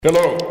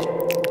Hello.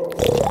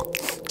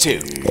 Two.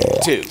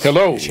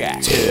 Hello.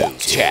 Chat. Two.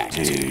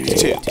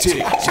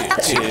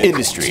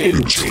 Industry.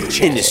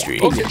 Industry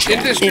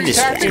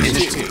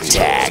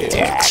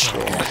Tactics.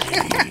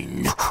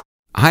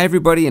 Hi,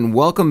 everybody, and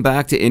welcome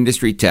back to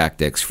Industry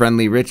Tactics.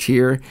 Friendly Rich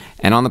here,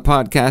 and on the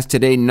podcast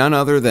today, none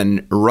other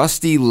than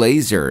Rusty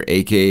Laser,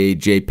 a.k.a.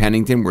 Jay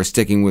Pennington. We're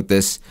sticking with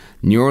this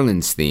New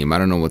Orleans theme. I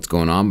don't know what's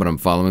going on, but I'm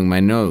following my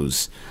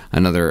nose.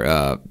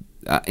 Another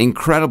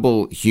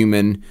incredible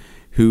human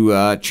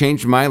who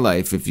changed my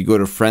life. If you go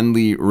to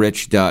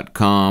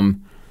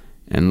friendlyrich.com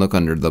and look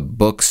under the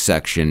books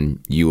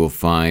section, you will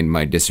find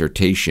my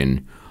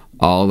dissertation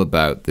all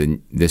about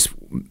this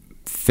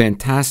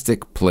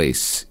fantastic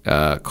place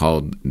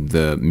called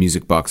the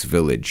Music Box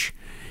Village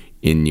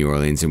in New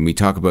Orleans. And we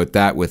talk about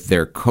that with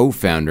their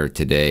co-founder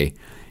today,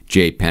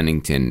 Jay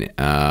Pennington,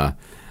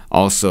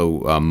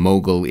 also a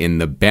mogul in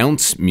the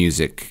bounce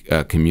music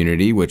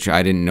community, which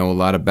I didn't know a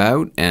lot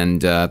about.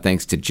 And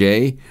thanks to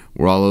Jay,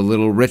 we're all a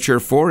little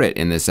richer for it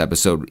in this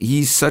episode.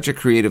 He's such a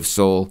creative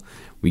soul.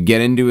 We get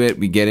into it.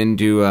 We get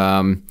into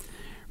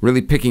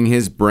really picking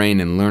his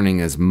brain and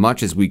learning as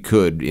much as we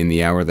could in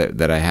the hour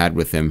that I had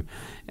with him.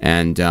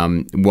 And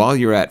while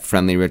you're at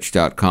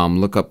friendlyrich.com,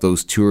 look up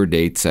those tour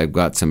dates. I've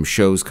got some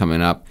shows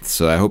coming up,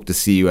 so I hope to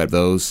see you at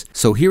those.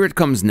 So here it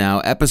comes now,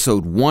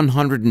 episode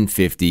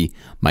 150,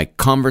 my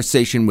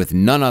conversation with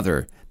none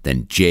other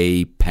than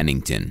Jay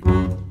Pennington.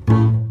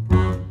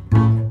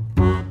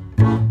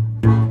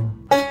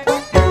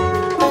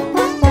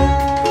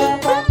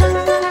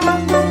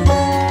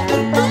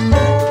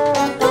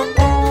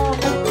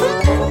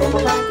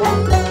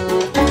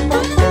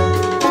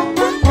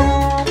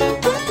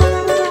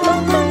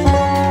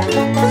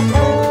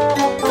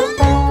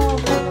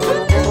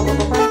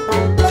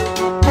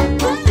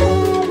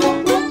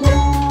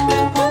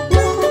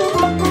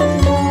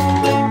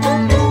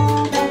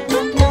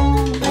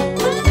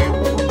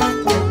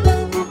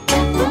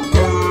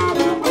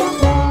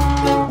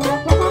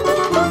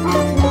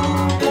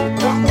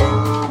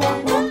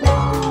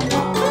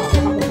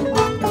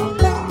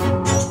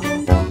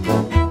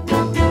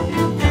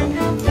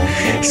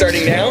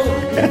 Starting now?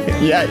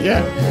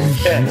 Yeah.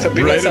 So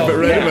be right myself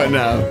about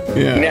now.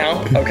 Yeah.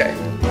 Now? Okay.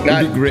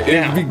 Not It'd be great.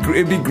 now.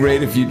 It'd be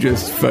great if you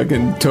just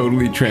fucking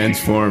totally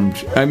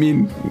transformed. I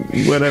mean,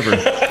 whatever.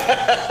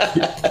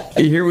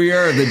 Here we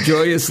are, the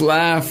joyous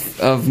laugh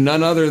of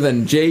none other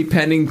than Jay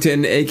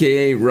Pennington,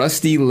 a.k.a.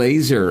 Rusty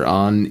Laser,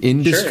 on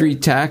Industry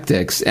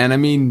Tactics. And I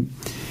mean,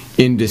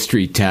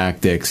 Industry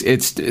Tactics.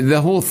 It's the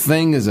whole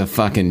thing is a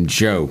fucking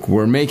joke.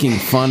 We're making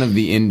fun of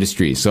the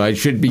industry, so I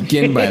should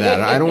begin by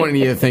that. I don't want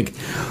you to think...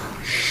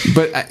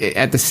 But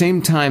at the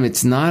same time,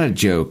 it's not a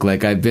joke.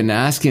 Like, I've been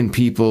asking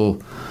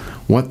people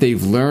what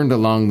they've learned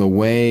along the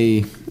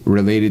way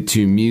related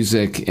to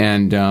music,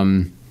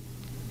 and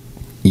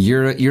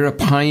you're a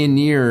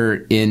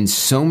pioneer in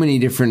so many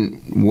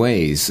different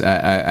ways.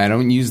 I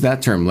don't use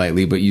that term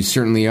lightly, but you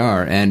certainly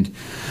are. And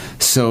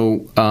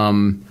so,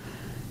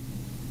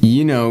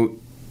 you know,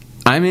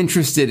 I'm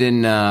interested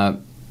in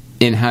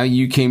how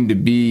you came to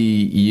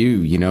be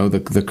you know,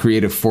 the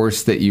creative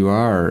force that you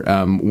are.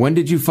 When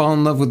did you fall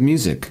in love with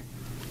music?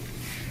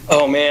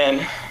 Oh,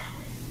 man.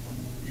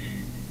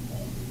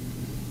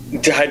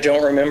 I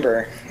don't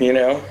remember, you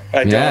know?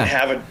 I don't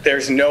have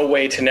there's no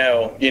way to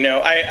know, you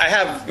know? I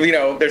have, you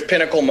know, there's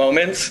pinnacle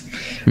moments,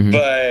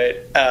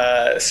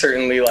 but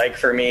certainly, like,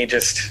 for me,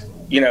 just,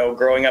 you know,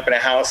 growing up in a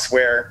house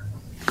where,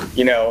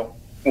 you know,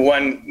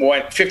 one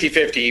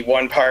 50-50,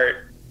 one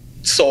part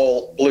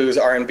soul, blues,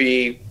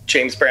 R&B,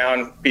 James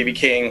Brown, B.B.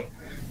 King,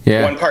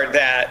 one part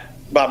that,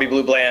 Bobby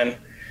Blue Bland,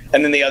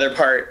 and then the other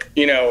part,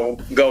 you know,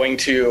 going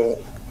to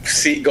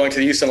the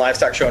Houston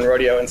Livestock Show and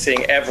Rodeo and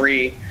seeing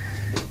every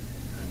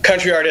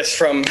country artist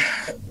from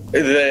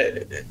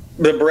the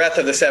breadth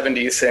of the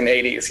 70s and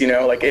 80s, you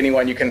know, like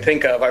anyone you can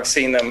think of. I've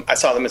seen them. I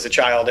saw them as a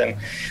child and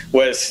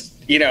was,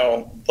 you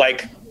know,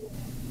 like,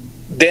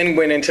 then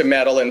went into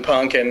metal and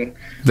punk and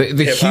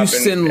the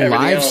Houston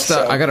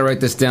Livestock. I got to write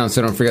this down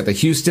so I don't forget. The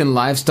Houston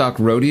Livestock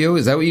Rodeo.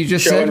 Is that what you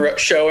just said?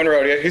 Show and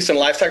Rodeo. Houston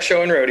Livestock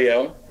Show and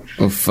Rodeo.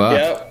 Oh, fuck.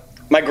 Yeah.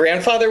 My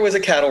grandfather was a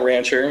cattle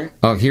rancher.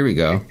 Oh, here we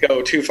go.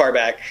 Go too far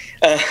back.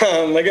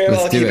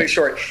 I'll keep it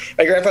short.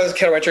 My grandfather was a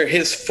cattle rancher.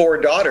 His 4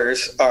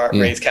 daughters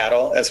raise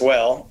cattle as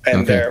well,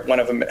 and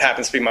one of them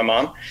happens to be my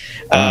mom.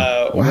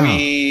 Wow.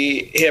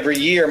 Every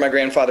year, my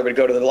grandfather would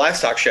go to the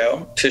livestock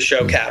show to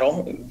show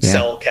cattle,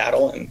 sell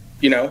cattle, and,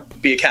 you know,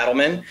 be a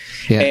cattleman.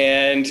 Yeah.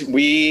 And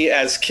we,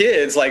 as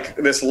kids, like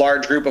this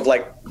large group of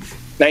like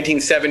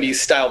 1970s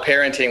style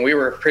parenting,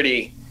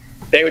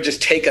 they would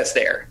just take us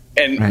there.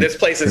 And this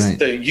place is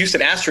the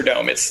Houston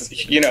Astrodome.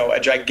 It's, you know, a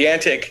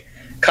gigantic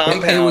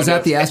compound. It was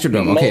at the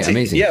Astrodome. Okay,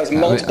 amazing. Yeah, it was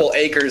multiple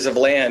acres of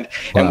land.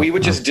 Wow. And we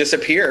would just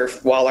disappear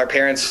while our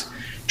parents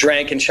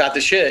drank and shot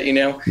the shit, you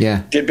know,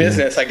 did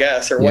business, I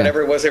guess, or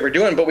whatever it was they were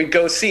doing. But we'd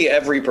go see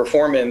every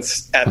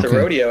performance at the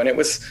rodeo. And it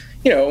was,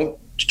 you know,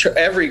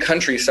 every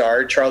country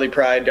star, Charlie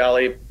Pride,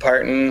 Dolly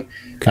Parton,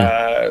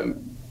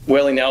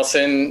 Willie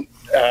Nelson,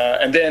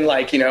 and then,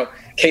 like, you know,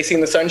 Casey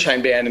and the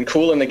Sunshine Band and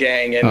Kool and the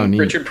Gang and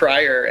Richard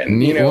Pryor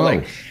and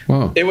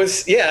it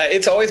was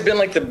it's always been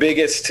like the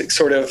biggest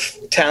sort of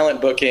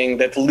talent booking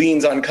that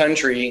leans on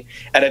country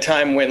at a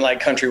time when like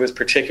country was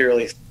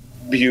particularly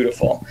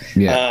beautiful.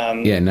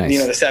 Nice.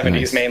 The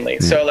 70s mainly.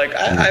 So like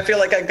I feel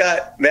like I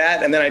got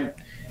that, and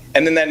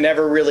then that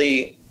never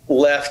really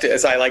left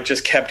as I like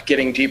just kept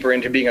getting deeper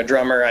into being a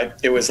drummer.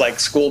 It was like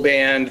school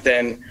band,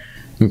 then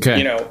and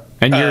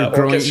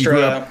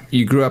orchestra.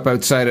 You grew up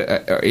outside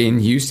in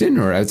Houston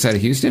or outside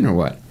of Houston or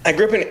what? I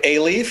grew up in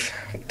Alief,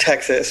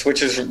 Texas,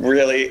 which is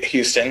really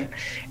Houston.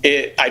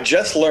 I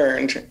just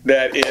learned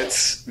that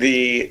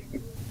it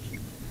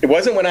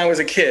wasn't when I was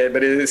a kid,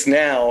 but it is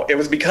now. It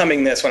was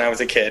becoming this when I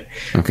was a kid.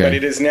 Okay. But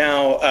it is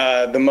now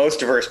the most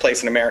diverse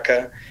place in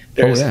America.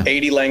 There's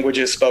 80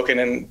 languages spoken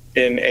in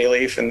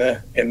Alief, in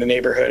the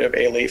neighborhood of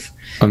Alief.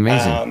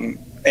 Amazing.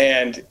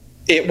 And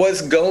it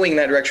was going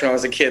that direction when I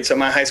was a kid. So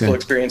my high school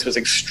experience was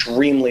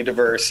extremely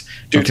diverse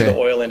due to the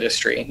oil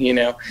industry,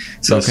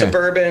 So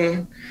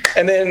suburban.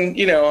 And then,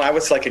 I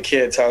was like a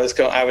kid. So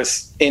I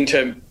was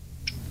into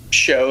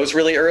shows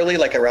really early,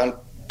 like around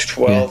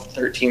 12,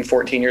 13,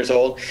 14 years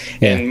old.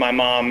 And my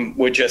mom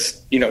would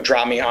just,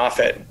 drop me off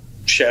at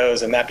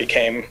shows, and that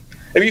became...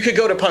 You could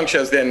go to punk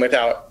shows then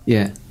without...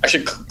 I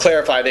should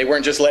clarify, they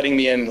weren't just letting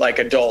me in like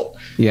adult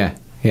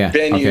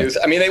venues.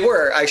 I mean, they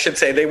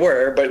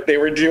were, but they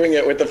were doing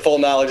it with the full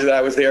knowledge that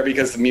I was there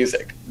because of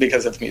music.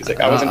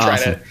 I wasn't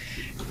trying to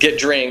get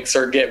drinks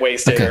or get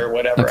wasted or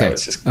whatever. I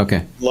was just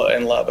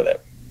in love with it.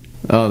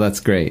 Oh, that's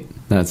great.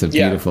 That's a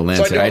beautiful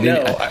answer. So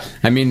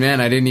I mean,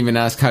 man, I didn't even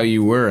ask how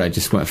you were. I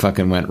just went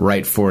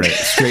right for it,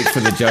 straight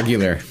for the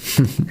jugular.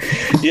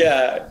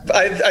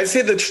 I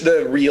say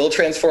the real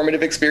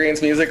transformative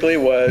experience musically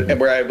was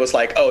where I was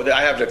like,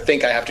 I have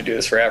to do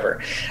this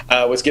forever.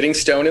 Was getting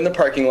stoned in the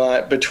parking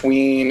lot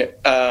between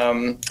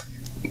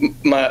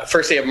my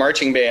first day of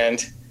marching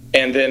band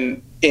and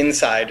then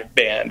inside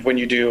band when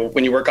you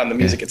work on the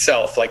music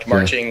itself. Like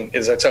marching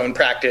is its own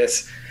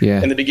practice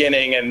in the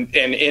beginning, and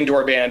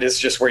indoor band is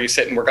just where you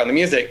sit and work on the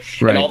music.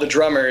 And all the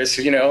drummers,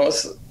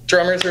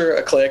 drummers are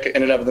a clique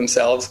in and of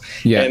themselves.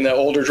 And the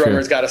older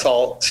drummers got us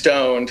all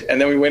stoned, and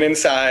then we went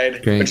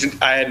inside, which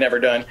I had never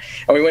done.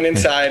 And we went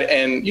inside,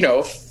 and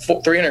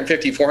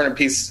 350, 400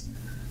 piece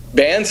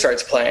band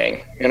starts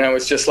playing, and I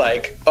was just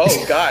like,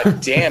 oh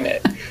god damn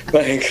it,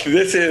 like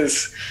this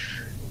is.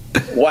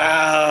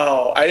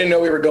 Wow, I didn't know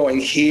we were going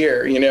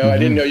here. I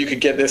didn't know you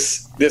could get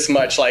this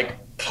much like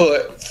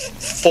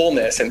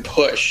fullness and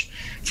push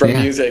from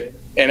music,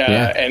 and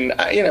then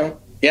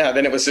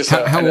it was just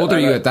how old are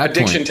you at that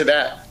addiction point? To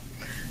that.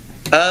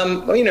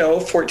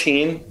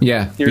 14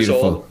 years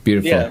old.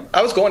 Beautiful. Yeah,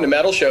 I was going to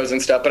metal shows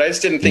and stuff, but I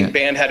just didn't think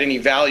band had any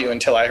value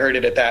until I heard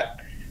it at that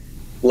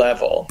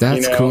level.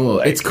 That's cool.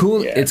 Like, it's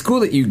cool. It's cool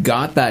that you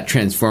got that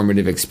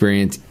transformative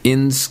experience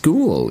in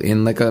school,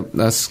 in like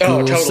a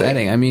school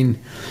setting. I mean,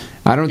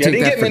 I don't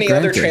take that for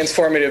granted.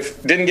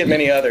 Didn't get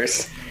many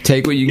others.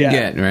 Take what you can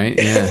get, right?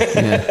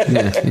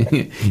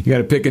 Yeah. You got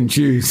to pick and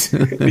choose.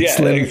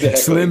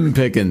 Slim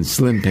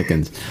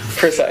pickings.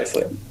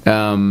 Precisely.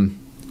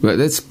 But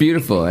that's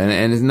beautiful,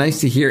 and it's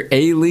nice to hear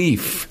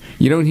Alief.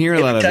 You don't hear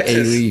a lot of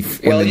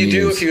Alief. Well, you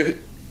do if you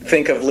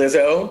think of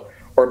Lizzo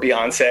or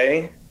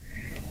Beyonce.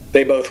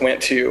 They both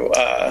went to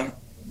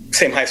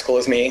same high school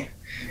as me.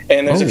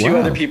 And there's a few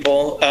other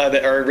people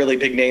that are really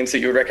big names that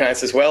you would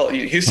recognize as well.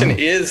 Houston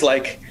is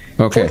like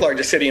fourth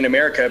largest city in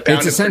America.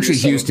 It's essentially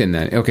Houston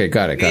then. Okay,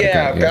 got it.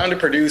 Bound to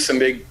produce some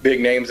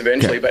big names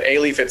eventually. But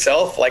Alief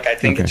itself, like I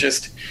think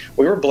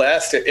we were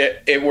blessed.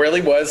 It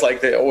really was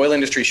like the oil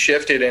industry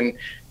shifted and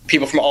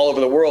people from all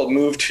over the world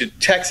moved to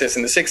Texas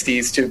in the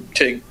 60s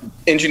to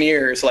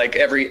engineers, like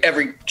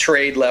every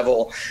trade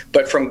level.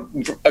 But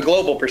from a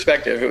global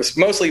perspective, it was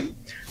mostly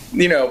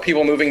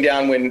people moving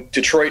down when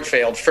Detroit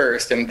failed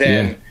first, and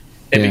then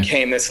it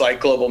became this like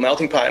global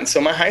melting pot. And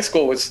so my high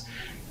school was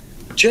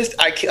just,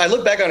 I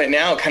look back on it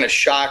now kind of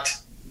shocked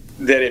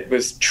that it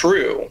was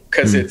true,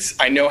 because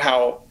I know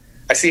how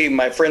I see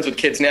my friends with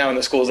kids now in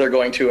the schools they're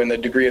going to, and the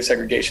degree of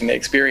segregation they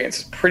experience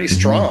is pretty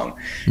strong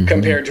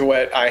compared to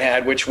what I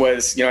had, which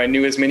was, I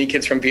knew as many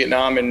kids from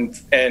Vietnam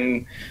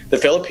and the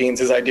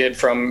Philippines as I did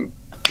from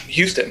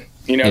Houston,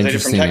 as I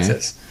did from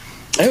Texas.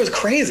 It was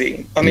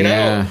crazy. I mean,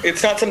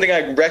 it's not something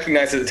I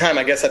recognized at the time.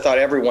 I guess I thought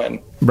everyone.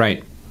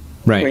 Right.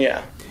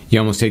 Yeah. You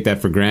almost take that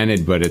for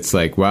granted, but it's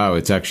like, wow,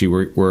 it's actually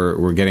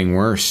we're getting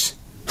worse.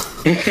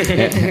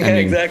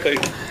 Exactly.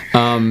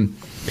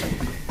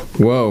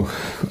 Whoa.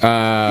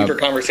 Deeper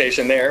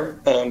conversation there,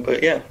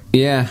 but yeah.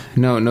 Yeah.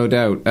 No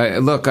doubt.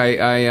 Look,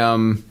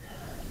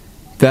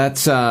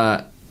 that's.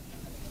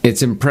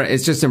 It's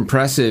just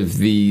impressive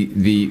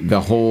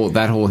the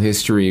whole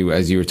history,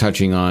 as you were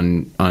touching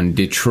on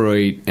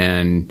Detroit,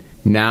 and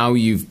now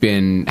you've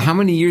been, how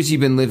many years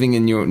you've been living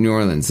in New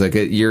Orleans? Like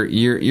you're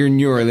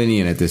New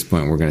Orleanian at this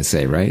point, we're going to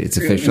say, right? It's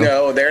official.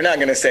 No, they're not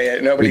going to say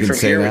it. Nobody from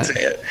here would say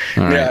it.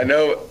 All right. Yeah,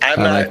 no, I'm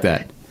not. I like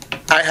that.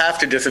 I have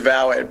to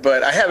disavow it,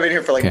 but I have been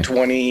here for like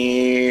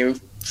 25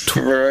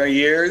 for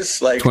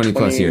years, like 20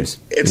 plus years.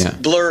 It's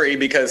blurry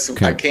because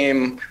I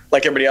came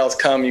like everybody else.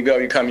 You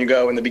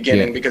go in the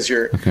beginning because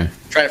you're trying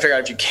to figure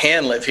out if you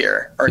can live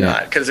here or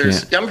not. Because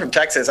I'm from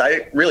Texas.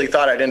 I really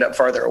thought I'd end up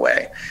farther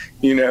away.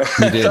 You know,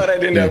 I thought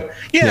I'd end up.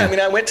 I mean,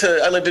 I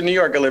lived in New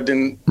York. I lived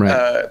in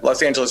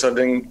Los Angeles. I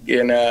lived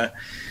in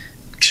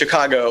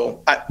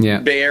Chicago,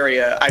 Bay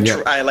Area.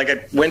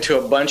 I went to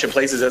a bunch of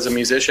places as a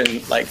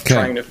musician,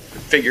 trying to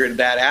figure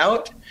that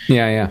out.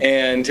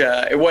 And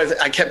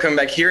I kept coming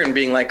back here and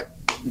being like,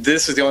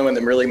 this is the only one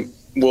that really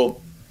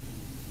will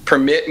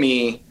permit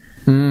me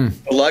the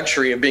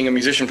luxury of being a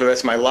musician for the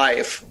rest of my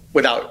life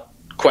without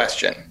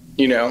question.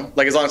 You know,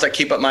 like as long as I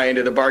keep up my end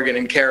of the bargain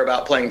and care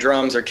about playing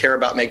drums or care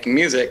about making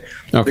music,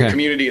 the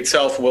community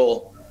itself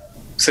will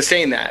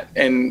sustain that.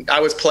 And I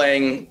was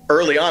playing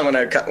early on when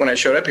I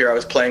showed up here. I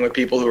was playing with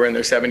people who were in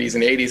their 70s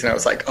and 80s, and I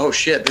was like, oh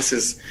shit, this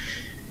is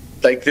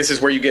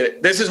where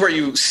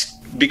you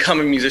become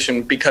a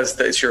musician because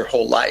it's your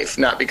whole life,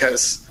 not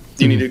because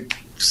you need to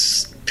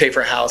pay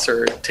for a house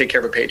or take care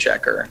of a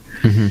paycheck or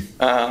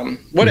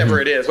whatever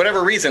it is,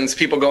 whatever reasons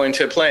people go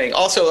into playing.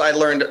 Also, I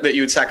learned that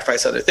you would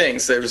sacrifice other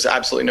things. There was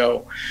absolutely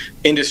no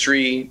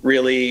industry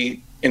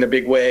really in a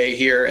big way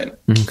here. And,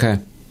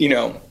 you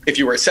know, if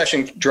you were a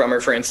session drummer,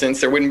 for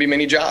instance, there wouldn't be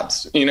many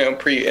jobs, you know,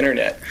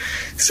 pre-internet.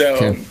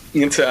 So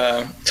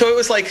so it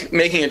was like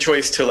making a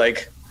choice to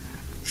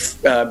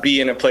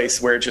be in a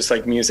place where just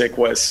like music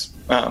was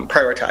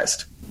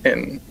prioritized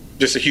and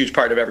just a huge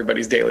part of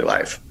everybody's daily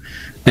life.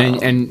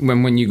 And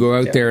when you go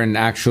out there and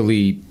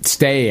actually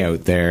stay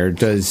out there,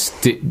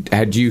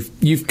 you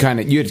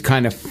had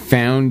kind of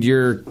found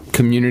your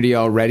community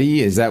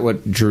already? Is that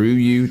what drew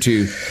you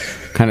to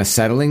kind of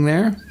settling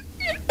there?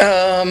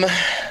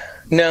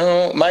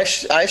 No,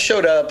 I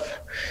showed up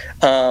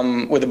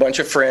with a bunch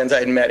of friends I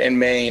had met in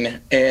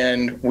Maine,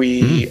 and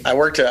I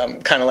worked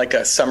kind of like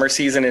a summer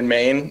season in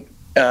Maine,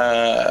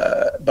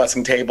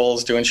 bussing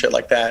tables, doing shit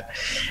like that.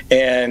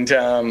 And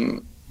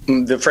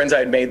the friends I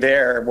had made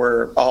there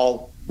were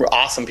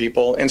awesome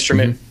people,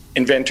 instrument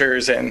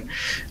inventors and,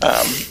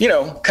 you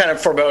know, kind of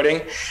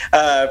foreboding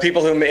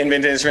people who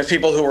invented instruments,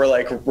 people who were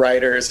like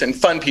writers and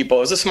fun people.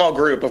 It was a small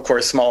group, of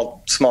course,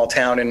 small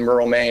town in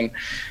rural Maine,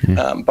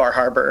 Bar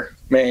Harbor,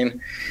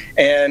 Maine.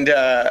 And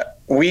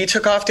we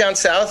took off down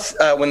south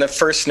when the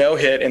first snow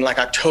hit in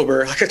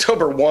October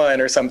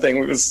 1 or something.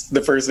 It was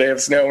the first day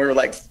of snow. We were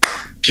like,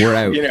 we're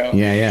out. You know,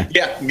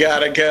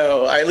 gotta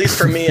go. At least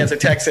for me as a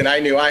Texan, I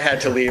knew I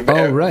had to leave.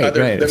 Oh, right.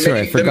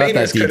 Sorry, I forgot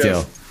that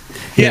detail.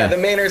 The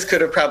Mainers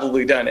could have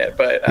probably done it,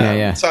 but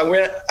so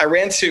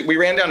we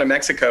ran down to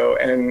Mexico,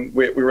 and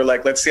we were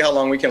like, let's see how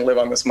long we can live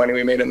on this money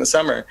we made in the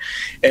summer.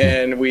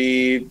 And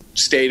we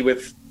stayed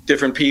with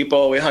different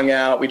people. We hung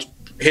out. We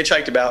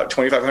hitchhiked about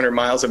 2,500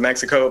 miles of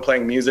Mexico,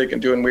 playing music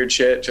and doing weird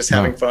shit, just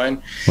having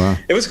fun. Wow.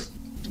 It was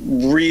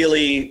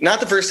really not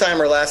the first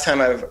time or last time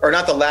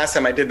not the last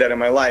time I did that in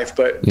my life,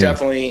 but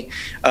definitely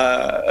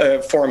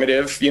a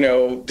formative, you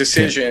know,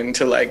 decision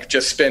to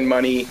just spend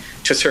money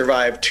to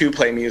survive, to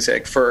play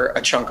music for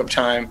a chunk of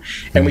time.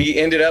 And we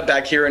ended up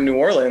back here in New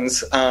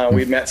Orleans.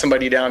 We'd met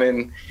somebody down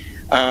in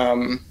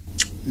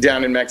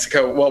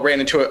Mexico. Well, ran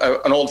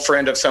into an old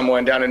friend of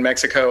someone down in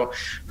Mexico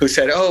who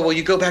said, oh, well,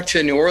 you go back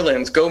to New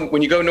Orleans,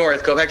 when you go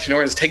north, go back to New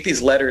Orleans, take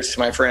these letters to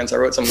my friends. I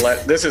wrote some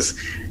letters.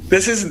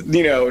 This is,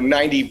 you know,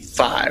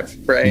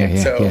 95, right?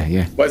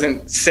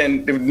 Wasn't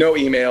no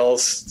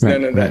emails,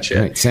 none of that shit.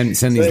 Right. Send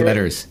these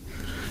letters.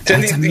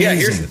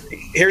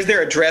 Here's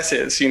their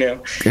addresses, you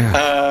know.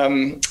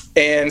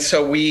 And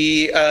so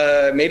we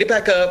made it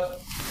back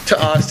up to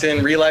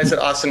Austin, realized that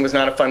Austin was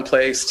not a fun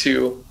place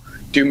to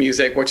do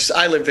music, which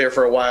I lived there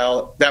for a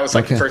while. That was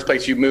the first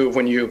place you move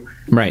when you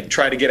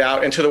try to get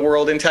out into the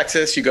world in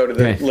Texas. You go to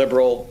the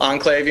liberal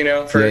enclave, you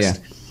know, first.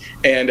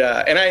 And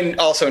I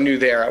also knew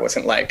there I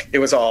wasn't it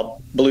was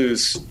all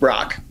blues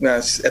rock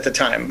at the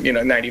time, you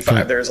know,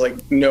 95. There was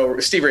no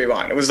Stevie Ray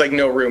Vaughan. It was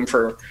no room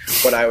for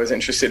what I was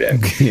interested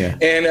in.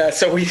 And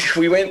so we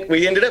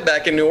ended up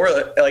back in New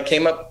Orleans,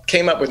 came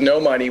up with no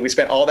money. We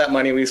spent all that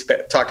money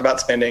talked about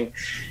spending,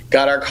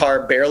 got our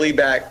car barely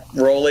back,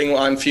 rolling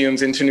on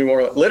fumes into New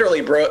Orleans.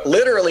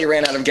 Literally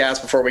ran out of gas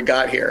before we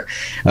got here,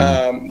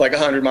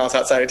 100 miles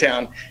outside of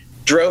town.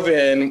 Drove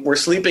in, we're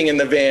sleeping in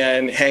the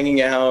van, hanging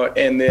out,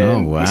 and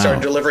then we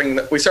started delivering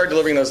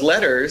those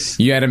letters.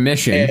 You had a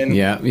mission. And,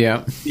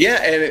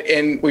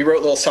 and we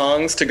wrote little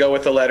songs to go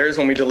with the letters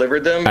when we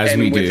delivered them.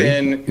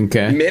 Within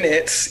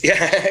minutes,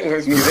 it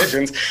was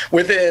musicians.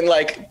 Within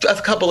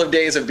a couple of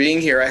days of being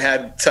here, I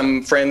had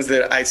some friends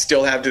that I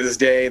still have to this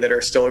day that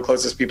are still the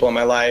closest people in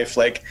my life,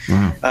 a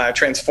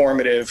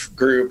transformative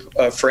group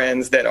of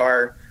friends that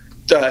are.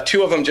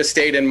 Two of them just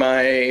stayed in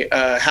my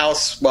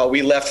house while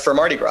we left for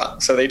Mardi Gras.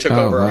 So they took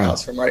over our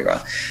house for Mardi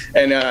Gras.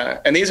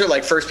 And these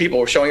are first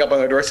people showing up on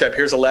their doorstep.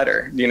 Here's a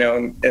letter, you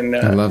know. And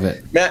I love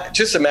it.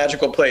 Just a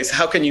magical place.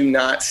 How can you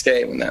not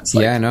stay when that's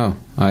I know.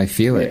 I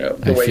feel it. You know,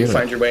 the way you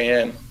find your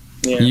way in.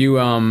 Yeah. You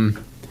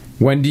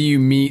when do you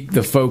meet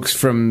the folks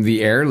from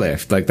the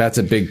Airlift? That's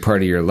a big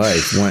part of your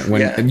life.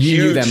 When you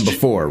knew them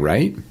before,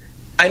 right?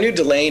 I knew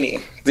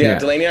Delaney Yeah,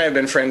 Delaney and I have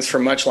been friends for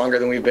much longer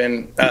than we've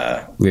been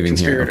living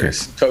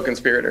conspirators, here. Okay.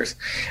 co-conspirators.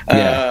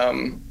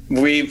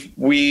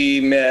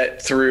 We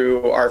met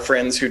through our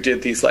friends who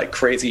did these like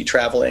crazy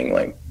traveling,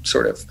 like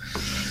sort of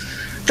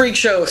freak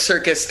show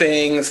circus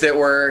things that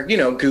were, you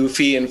know,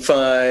 goofy and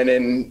fun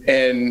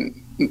and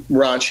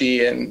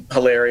raunchy and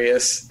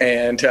hilarious.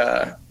 And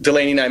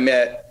Delaney and I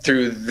met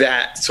through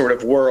that sort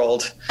of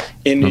world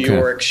in New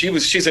York.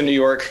 She's a New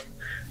York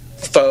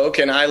folk,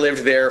 and I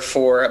lived there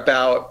for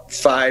about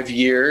 5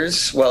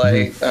 years while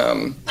I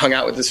hung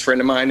out with this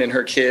friend of mine and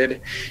her kid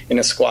in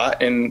a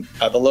squat in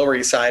the Lower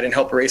East Side and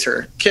helped raise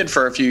her kid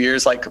for a few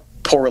years, like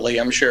poorly,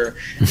 I'm sure.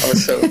 I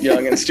was so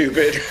young and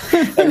stupid.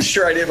 I'm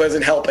sure I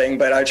wasn't helping,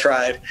 but I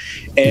tried.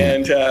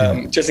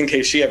 And just in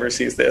case she ever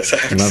sees this, I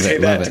have to say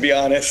that, to be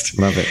honest.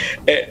 Love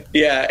it.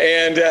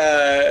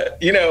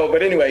 You know,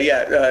 but anyway,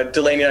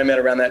 Delaney and I met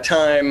around that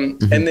time.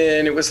 And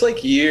then it was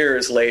like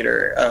years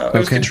later. It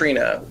was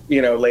Katrina,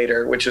 you know,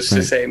 later, which is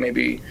to say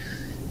maybe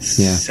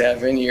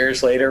 7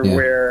 years later,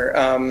 where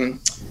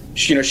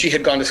you know, she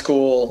had gone to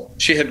school.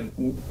 She had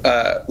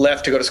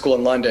left to go to school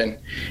in London,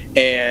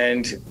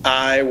 and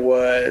I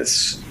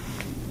was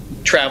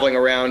traveling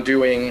around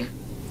doing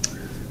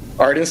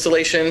art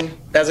installation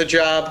as a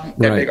job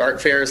at big art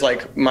fairs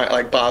like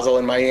Basel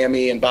in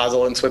Miami and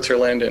Basel in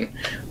Switzerland and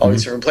all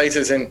these different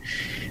places. And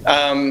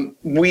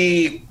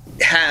we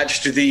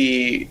hatched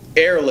the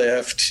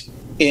Airlift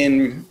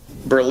in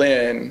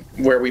Berlin,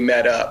 where we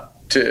met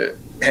up to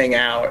hang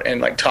out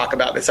and like talk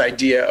about this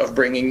idea of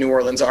bringing New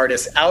Orleans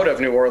artists out of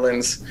New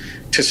Orleans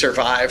to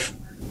survive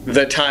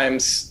the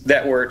times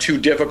that were too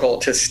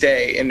difficult to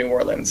stay in New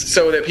Orleans.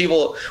 So that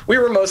we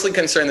were mostly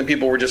concerned that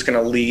people were just going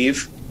to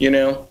leave, you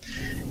know,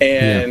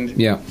 and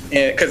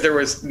because there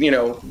was, you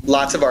know,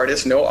 lots of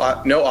artists, no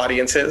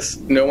audiences,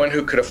 no one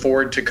who could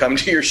afford to come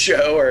to your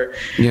show, or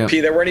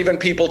there weren't even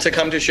people to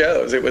come to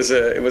shows. It was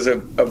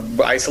a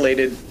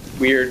isolated,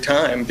 weird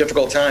time,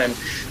 difficult time.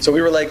 So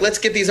we were like, let's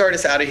get these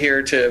artists out of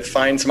here to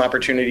find some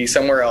opportunity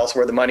somewhere else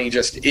where the money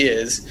just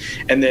is,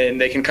 and then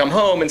they can come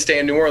home and stay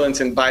in New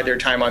Orleans and bide their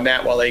time on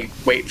that while they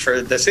wait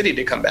for the city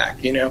to come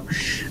back, you know.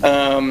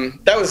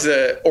 That was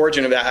the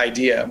origin of that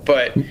idea.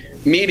 But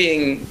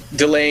meeting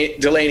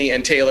Delaney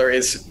and Taylor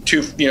is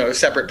two, you know,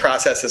 separate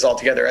processes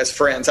altogether as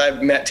friends.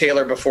 I've met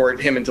Taylor before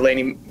him and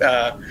Delaney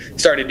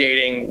started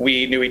dating.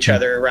 We knew each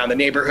other around the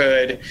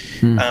neighborhood,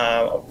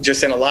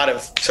 just in a lot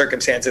of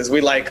circumstances.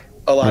 We like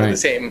a lot of the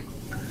same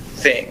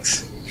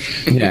things.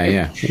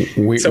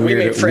 So we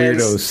made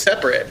friends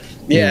separate.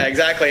 Yeah,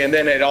 exactly. And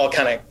then it all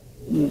kind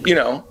of, you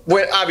know,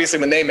 obviously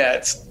when they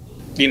met,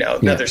 you know,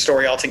 another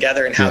story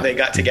altogether and how they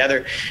got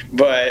together.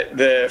 But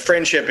the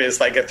friendship is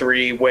like a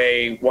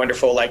three-way,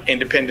 wonderful, like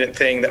independent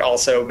thing that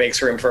also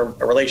makes room for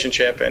a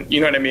relationship. And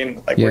you know what I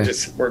mean? Like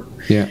we're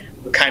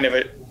kind of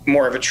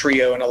more of a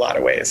trio in a lot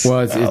of ways.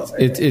 Well,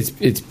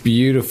 it's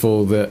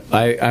beautiful that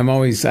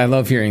I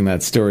love hearing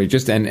that story,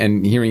 just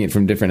and hearing it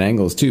from different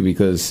angles too,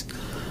 because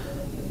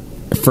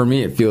for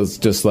me it feels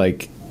just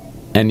like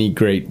any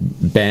great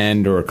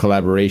band or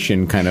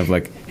collaboration, kind of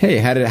like, hey,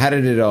 how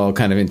did it all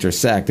kind of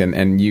intersect?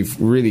 And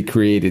you've really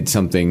created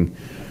something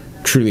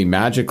truly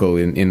magical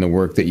in the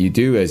work that you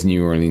do as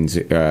New Orleans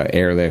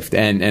Airlift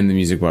and the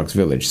Music Box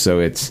Village. So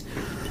it's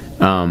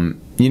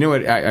you know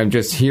what I'm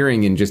just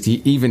hearing, and just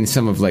even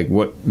some of like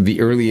what the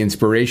early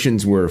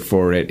inspirations were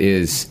for it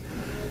is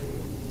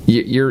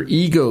your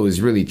ego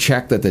is really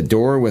checked at the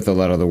door with a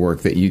lot of the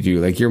work that you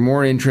do. Like you're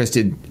more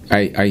interested,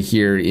 I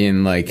hear,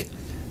 in like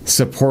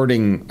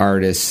supporting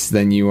artists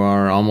than you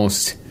are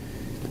almost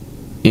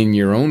in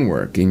your own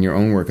work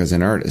as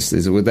an artist.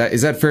 Is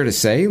that fair to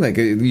say? Like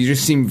you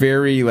just seem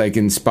very like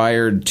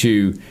inspired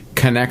to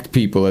connect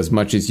people as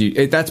much as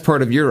you. That's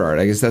part of your art.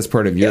 I guess that's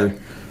part of your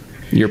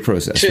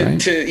process,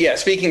 right?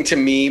 Speaking to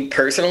me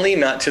personally,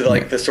 not to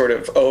like the sort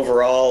of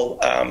overall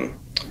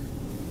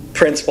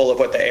principle of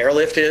what the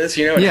Airlift is,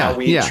 you know, and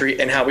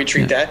how we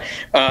treat that.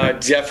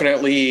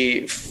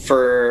 Definitely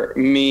for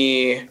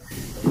me,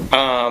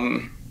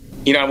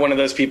 you know, I'm one of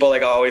those people,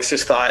 like, I always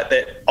just thought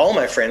that all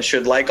my friends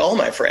should like all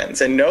my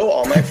friends and know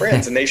all my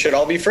friends, and they should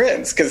all be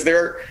friends because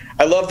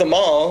I love them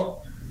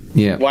all.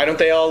 Yeah. Why don't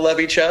they all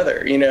love each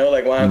other? You know,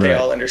 like, why don't they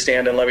all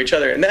understand and love each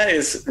other? And that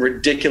is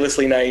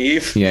ridiculously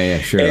naive. Yeah,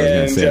 sure.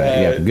 And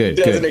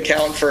doesn't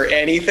account for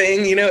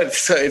anything. You know,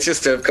 it's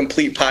just a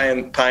complete pie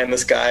in the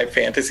sky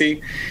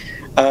fantasy.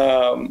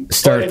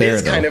 Start there,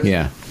 though. Kind of,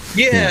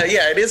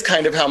 it is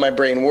kind of how my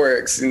brain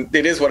works. And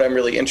it is what I'm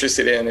really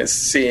interested in, is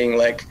seeing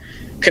like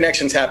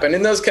connections happen,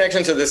 and those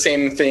connections are the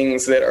same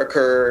things that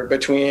occur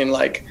between,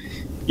 like,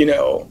 you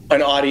know,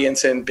 an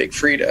audience and Big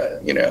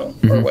Frida, you know,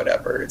 or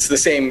whatever. It's the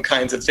same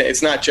kinds of things.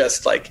 It's not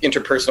just like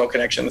interpersonal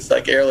connections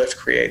like Airlift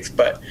creates,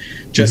 but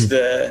just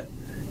the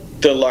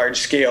large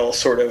scale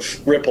sort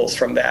of ripples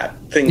from that,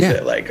 things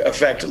that like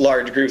affect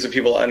large groups of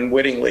people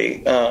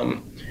unwittingly.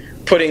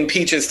 Putting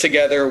Peaches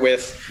together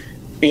with,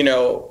 you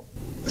know,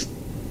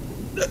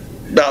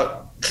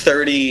 about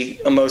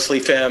 30 mostly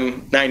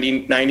femme,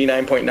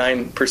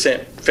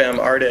 99.9% femme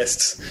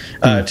artists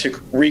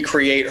to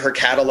recreate her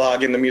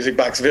catalog in the Music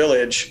Box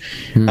Village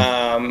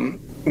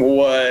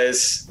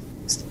was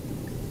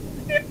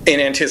in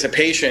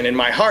anticipation in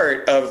my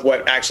heart of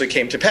what actually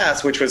came to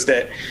pass, which was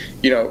that,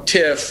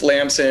 Tiff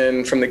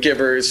Lamson from The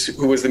Givers,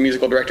 who was the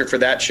musical director for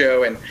that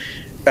show, and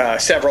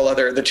several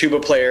other, the tuba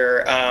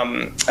player,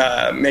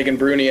 Megan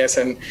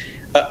Brunius, and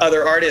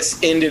other artists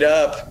ended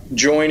up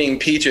joining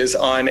Peaches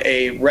on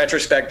a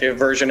retrospective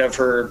version of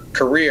her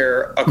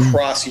career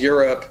across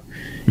Europe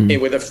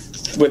with a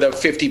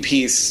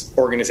 50-piece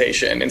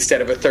organization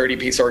instead of a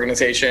 30-piece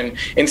organization,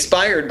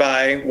 inspired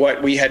by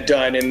what we had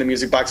done in the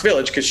Music Box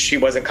Village, because she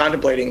wasn't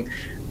contemplating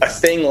a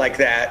thing like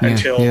that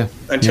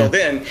until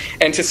then.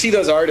 And to see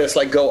those artists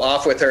like go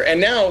off with her,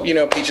 and now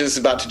Peaches is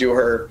about to do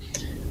her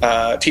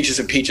Teaches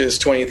of Peaches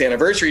 20th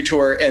anniversary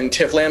tour, and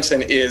Tiff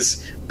Lamson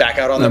is back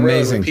out on the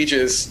road with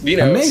Peaches.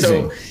 Amazing.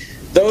 So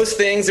those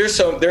things, there's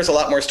a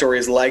lot more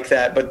stories like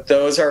that, but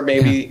those are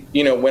maybe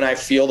when I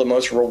feel the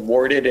most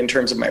rewarded in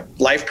terms of my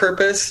life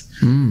purpose.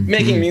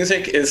 Making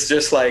music is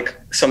just like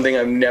something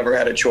I've never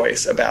had a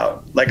choice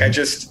about. Like I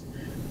just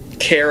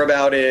care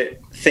about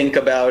it, think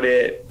about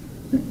it,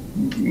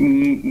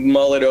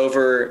 mull it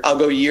over. I'll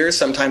go years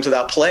sometimes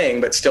without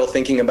playing, but still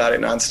thinking about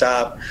it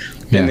nonstop.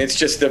 And it's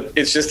just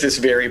this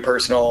very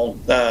personal,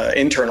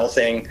 internal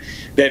thing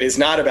that is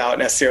not about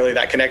necessarily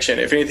that connection.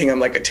 If anything, I'm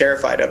like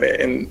terrified of it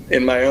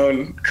in my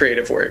own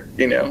creative work,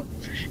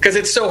 because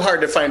it's so hard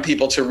to find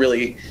people to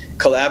really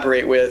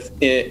collaborate with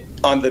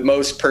on the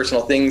most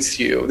personal things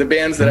to you. The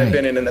bands that I've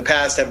been in the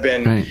past have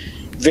been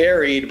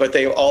varied, but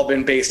they've all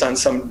been based on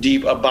some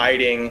deep,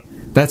 abiding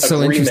That's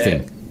agreement. So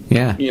interesting.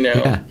 Yeah.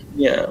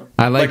 Yeah.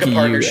 I like a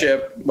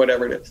partnership,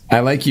 whatever it is.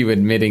 I like you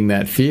admitting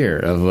that fear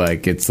of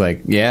like, it's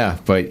like,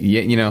 but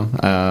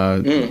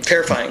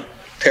terrifying.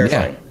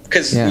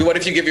 Because what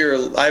if you give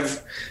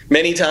I've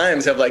many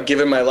times have like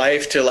given my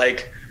life to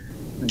like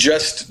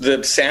just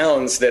the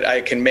sounds that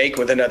I can make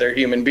with another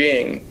human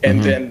being.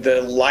 And then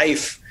the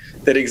life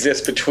that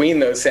exists between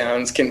those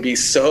sounds can be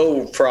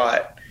so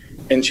fraught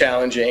and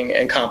challenging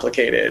and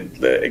complicated.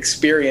 The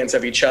experience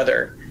of each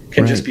other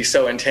can just be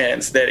so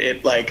intense that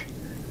it like,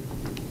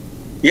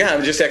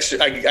 I'm just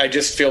I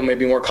just feel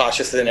maybe more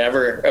cautious than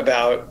ever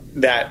about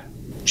that,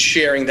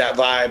 sharing that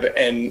vibe.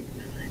 And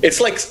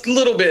it's like a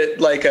little bit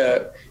like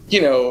a,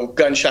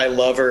 gun-shy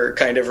lover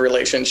kind of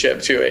relationship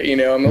to it.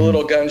 I'm a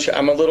little gun-shy.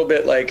 I'm a little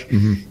bit like,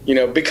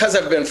 because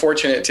I've been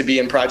fortunate to be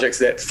in projects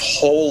that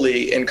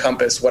wholly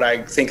encompass what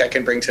I think I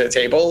can bring to the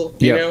table,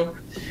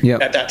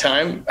 at that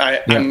time,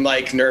 I'm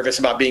like nervous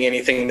about being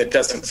anything that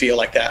doesn't feel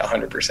like that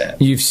 100%.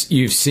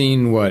 You've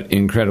seen what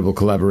incredible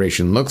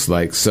collaboration looks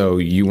like, so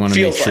you want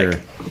to make sure.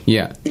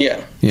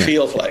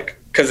 Feels like.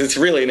 Because it's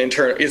really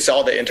it's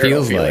all the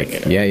internal feeling.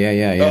 Like.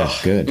 Oh,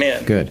 good.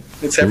 Man. Good.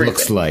 It's everything. It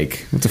looks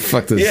like. What the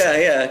fuck does...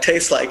 It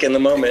tastes like in the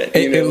moment.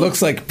 It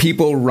looks like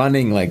people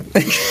running like...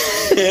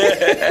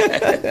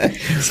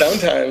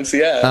 Sometimes,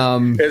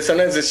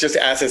 sometimes it's just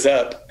asses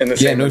up in the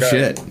same regard.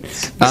 Shit.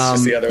 It's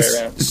just the other way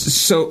around.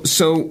 So,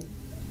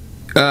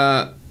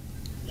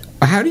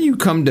 how do you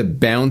come to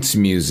bounce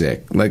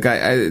music? Like,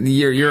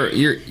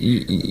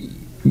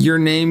 your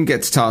name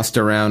gets tossed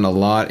around a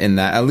lot in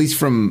that, at least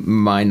from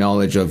my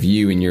knowledge of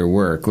you and your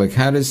work. Like,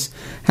 how does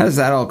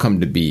that all come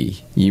to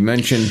be? You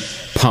mentioned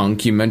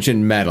punk, you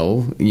mentioned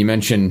metal, you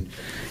mentioned,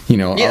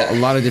 a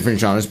lot of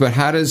different genres, but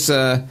how do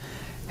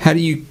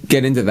you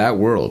get into that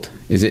world?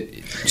 Is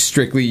it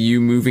strictly you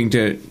moving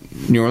to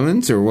New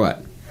Orleans or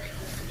what?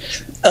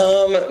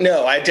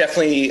 No, I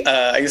definitely,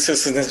 I used to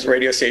listen to this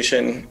radio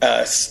station. It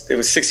was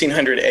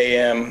 1600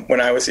 AM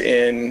when I was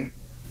in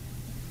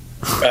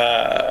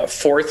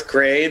fourth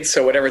grade,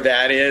 so whatever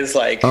that is,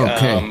 like,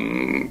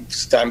 I'm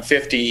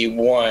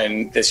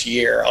 51 this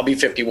year. I'll be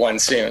 51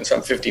 soon, so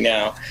I'm 50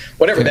 now.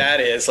 Whatever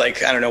that is,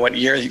 like, I don't know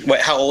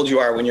how old you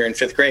are when you're in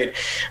fifth grade,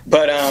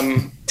 but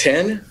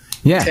 10?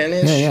 Yeah.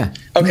 10-ish? Yeah.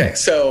 Okay,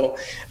 so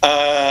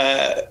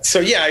I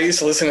used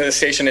to listen to the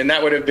station, and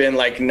that would have been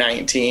like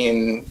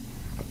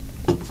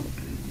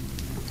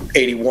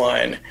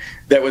 1981.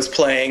 That was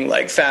playing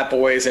like Fat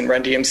Boys and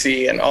Run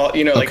DMC and all,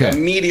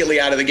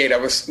 immediately out of the gate,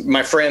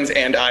 my friends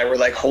and I were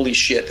like, holy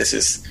shit, this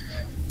is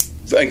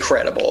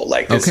incredible.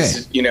 Like this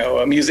is,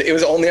 a music, it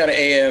was only on an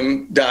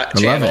AM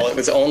channel. It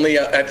was only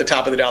at the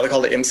top of the dial. They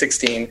called it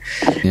M16.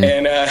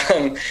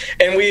 Yeah.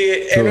 And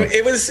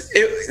it was,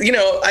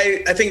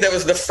 I think that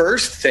was the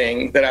first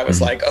thing that I was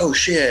like, oh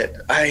shit,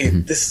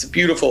 this is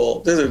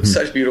beautiful. This is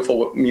such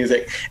beautiful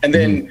music. And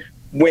then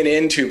went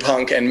into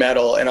punk and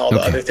metal and all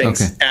the other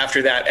things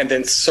after that, and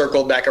then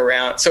circled back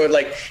around. So it's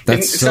not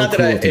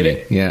that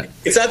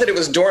it's not that it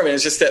was dormant.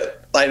 It's just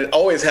that I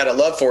always had a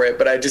love for it,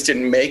 but I just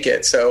didn't make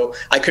it. So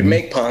I could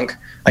make punk,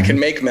 I could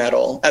make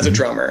metal as a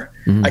drummer.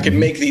 I could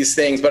make these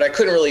things, but I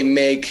couldn't really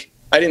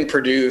I didn't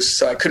produce,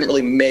 so I couldn't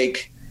really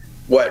make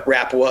what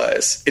rap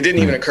was. It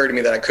didn't even occur to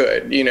me that I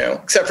could,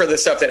 except for the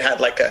stuff that had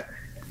like the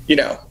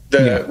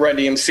Run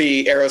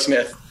DMC,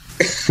 Aerosmith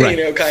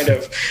Right. kind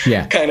of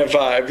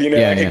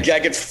vibe. I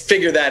could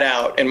figure that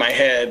out in my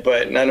head,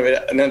 but none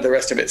of the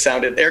rest of it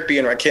sounded. Eric B.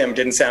 and Rakim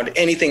didn't sound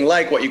anything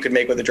like what you could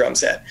make with a drum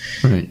set.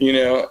 Right.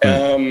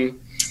 Right.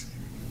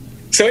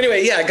 So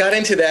anyway, I got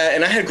into that,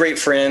 and I had great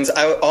friends.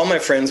 All my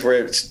friends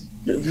were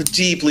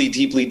deeply,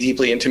 deeply,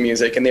 deeply into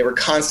music, and they were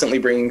constantly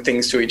bringing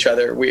things to each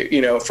other. We,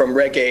 from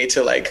reggae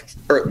to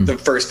the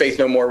first Faith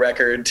No More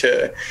record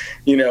to,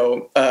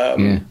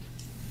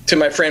 to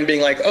my friend being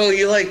like, "Oh,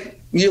 you like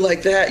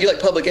that? You like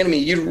Public Enemy?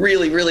 You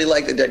really, really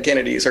like the Dead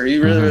Kennedys, or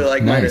you really, really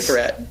like Minor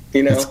Threat?"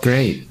 That's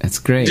great. That's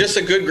great. Just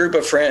a good group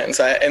of friends,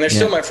 and they're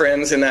still my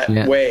friends in that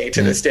way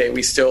to this day.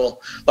 We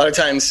still a lot of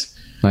times.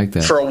 Like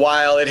that. For a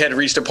while, it had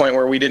reached a point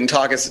where we didn't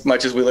talk as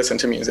much as we listened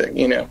to music,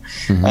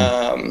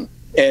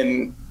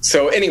 and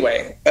so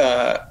anyway,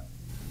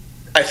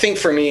 I think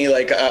for me,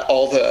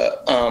 all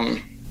the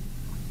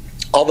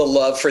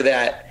love for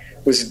that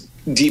was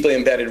deeply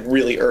embedded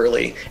really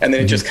early, and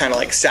then it just kind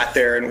of sat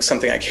there and was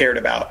something I cared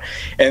about.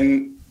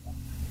 And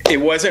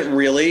it wasn't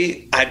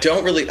really. I'd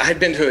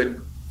been to a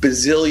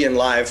bazillion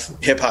live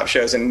hip hop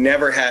shows and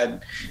never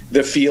had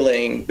the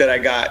feeling that I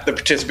got, the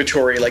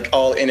participatory,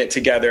 all in it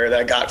together that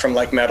I got from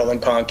metal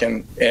and punk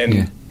and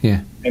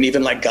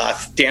even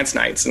goth dance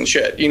nights and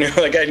shit.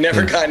 I'd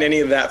never gotten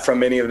any of that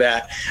from any of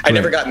that. I'd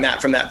never gotten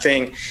that from that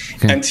thing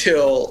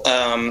until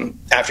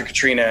after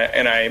Katrina.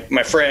 And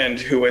my friend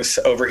who was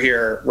over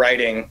here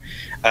writing,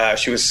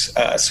 she was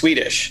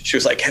Swedish. She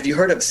was like, "Have you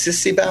heard of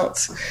Sissy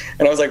Bounce?"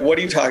 And I was like, "What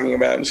are you talking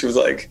about?" And she was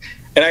like,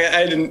 and I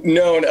hadn't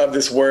known of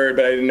this word,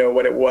 but I didn't know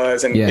what it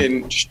was.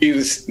 And she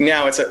was,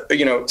 now it's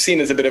seen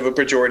as a bit of a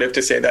pejorative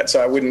to say that.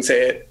 So I wouldn't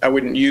say it. I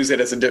wouldn't use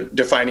it as a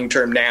defining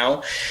term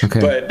now. Okay.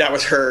 But that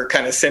was her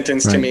kind of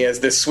sentence to me as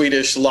this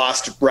Swedish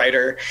lost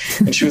writer.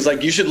 And she was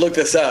like, "You should look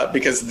this up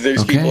because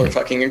these people are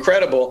fucking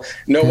incredible."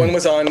 No one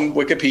was on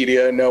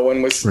Wikipedia. No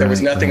one was, there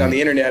was nothing on the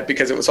internet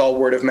because it was all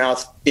word of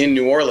mouth in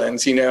New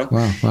Orleans,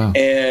 Wow.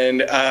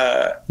 And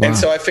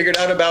so I figured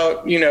out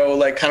about,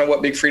 kind of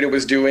what Big Freedia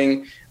was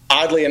doing.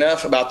 Oddly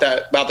enough, about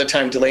the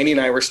time Delaney and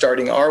I were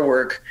starting our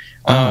work,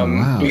 we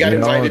got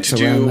invited to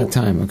do that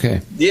time. Okay.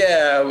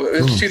 Yeah,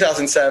 it was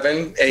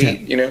 2007,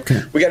 8.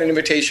 Okay. We got an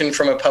invitation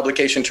from a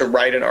publication to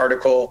write an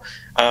article.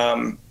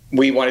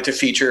 We wanted to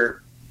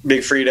feature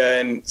Big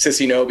Freedia and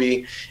Sissy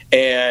Nobi,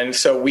 and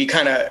so we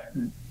kind of,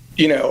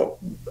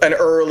 an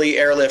early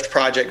airlift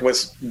project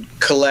was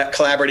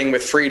collaborating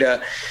with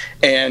Freedia,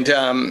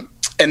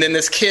 and then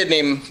this kid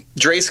named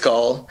Dre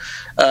Skull,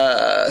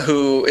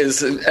 who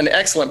is an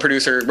excellent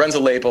producer, runs a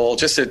label,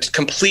 just a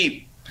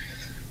complete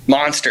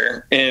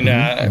monster in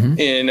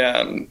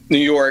New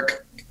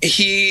York.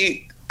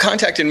 He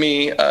contacted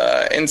me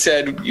and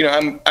said,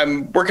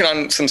 I'm working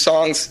on some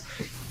songs.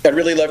 I'd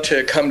really love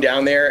to come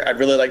down there. I'd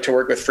really like to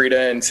work with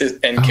Freedia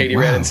and Katie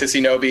Red and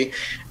Sissy Nobi.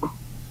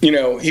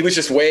 He was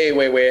just way,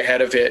 way, way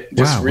ahead of it.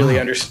 Just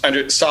really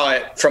saw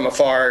it from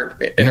afar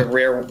in a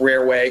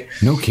rare way.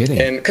 No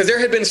kidding. And because there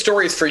had been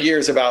stories for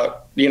years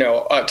about,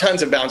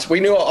 tons of Bounce.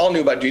 We all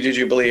knew about DJ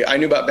Jubilee. I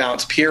knew about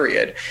Bounce,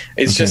 period.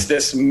 It's just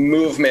this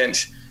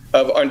movement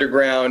of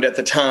underground at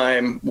the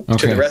time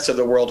to the rest of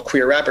the world,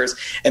 queer rappers.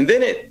 And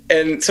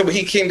then so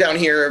he came down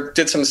here,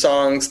 did some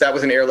songs. That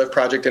was an airlift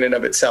project in and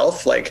of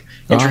itself,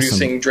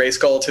 introducing Dre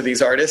Skull to these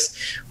artists.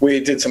 We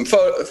did some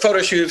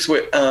photo shoots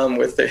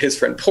with his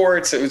friend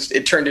Ports.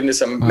 It turned into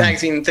some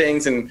magazine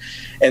things and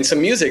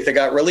some music that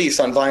got released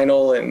on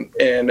vinyl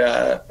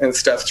and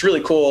stuff. It's a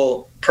really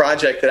cool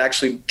project that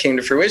actually came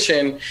to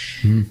fruition.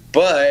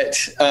 But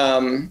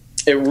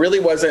it really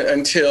wasn't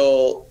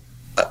until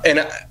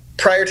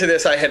prior to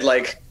this, I had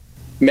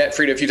met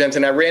Freedia a few times,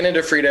 and I ran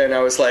into Freedia, and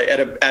I was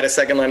at a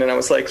second line, and I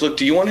was like, "Look,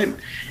 do you want to?"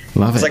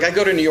 I was like, "I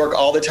go to New York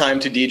all the time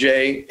to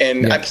DJ,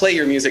 and I play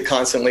your music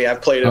constantly.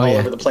 I've played it all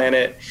over the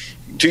planet.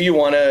 Do you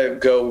want to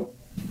go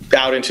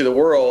out into the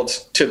world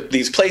to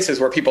these places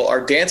where people are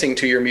dancing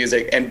to your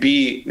music and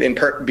be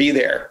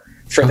there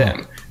for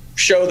them?"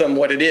 Show them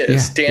what it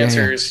is.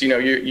 Dancers,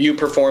 you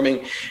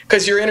performing,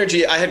 because your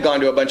energy, I had gone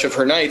to a bunch of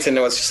her nights, and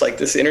I was just like,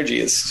 this energy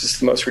is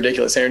just the most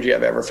ridiculous energy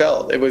I've ever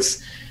felt. It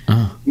was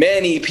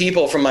many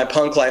people from my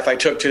punk life I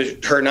took to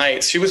her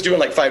nights. She was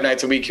doing 5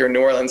 nights a week here in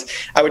New Orleans.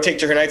 I would take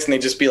to her nights, and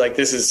they'd just be like,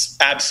 this is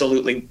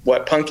absolutely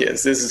what punk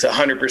is. This is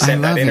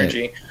 100% that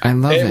energy. I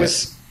love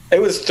it. It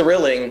was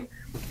thrilling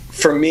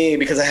for me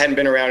because I hadn't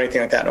been around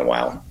anything like that in a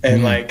while.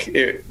 And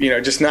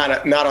just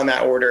not on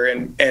that order.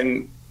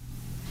 And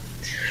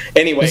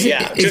anyway,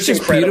 it's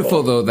just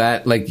beautiful though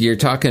that you're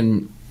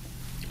talking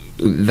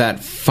that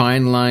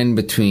fine line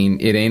between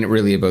it ain't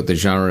really about the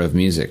genre of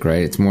music,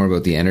 right? It's more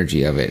about the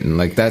energy of it, and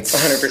that's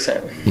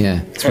 100%.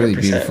 Yeah, it's really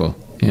 100%. Beautiful.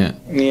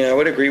 Yeah, I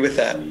would agree with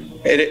that.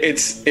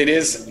 It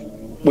is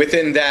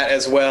within that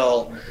as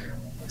well.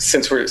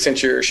 Since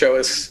your show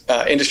is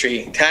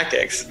industry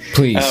tactics,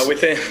 please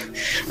within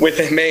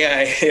within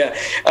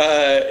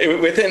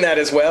that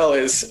as well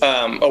is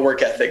a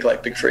work ethic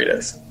like Big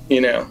Freedia's.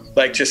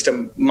 Just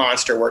a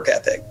monster work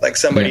ethic.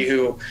 Somebody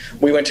who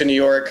we went to New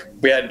York,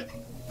 we had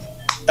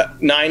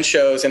 9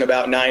 shows in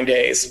about 9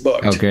 days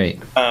booked. Oh, great.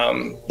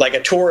 Like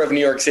a tour of New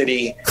York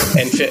City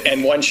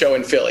and 1 show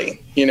in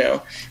Philly, you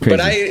know. Crazy. But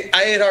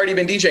I had already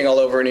been DJing all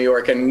over New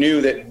York and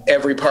knew that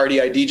every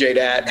party I DJ'd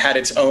at had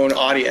its own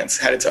audience,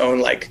 had its own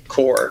like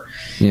core.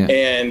 Yeah.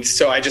 And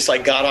so I just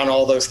like got on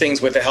all those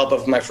things with the help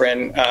of my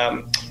friend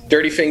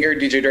Dirty Finger,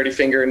 DJ Dirty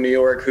Finger in New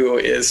York, who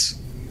is,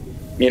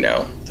 you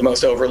know, the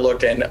most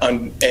overlooked and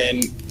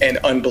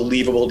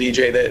unbelievable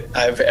DJ that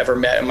I've ever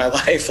met in my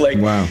life. Like,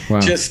 wow.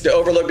 Just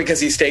overlooked because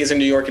he stays in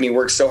New York and he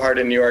works so hard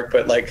in New York,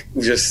 but like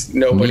just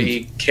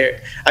nobody cares.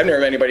 I've never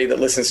met anybody that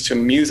listens to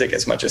music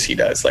as much as he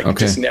does. Like,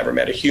 just never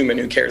met a human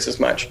who cares as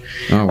much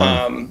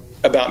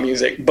about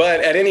music. But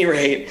at any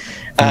rate,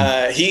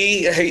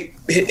 him,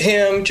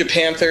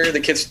 Japanther,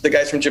 the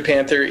guys from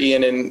Japanther,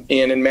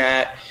 Ian and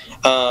Matt,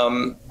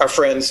 are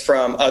friends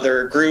from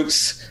other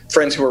groups,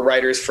 friends who were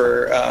writers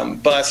for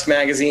Bust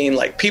magazine,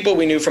 like people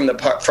we knew from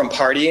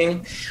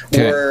partying,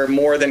 were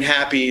more than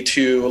happy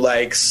to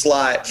like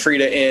slot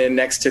Frida in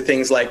next to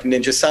things like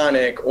Ninja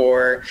Sonic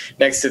or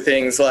next to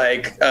things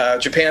like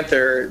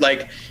Japanther,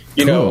 like,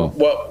 you know,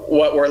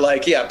 what were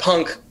like,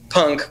 punk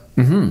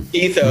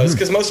ethos,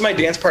 because most of my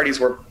dance parties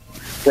were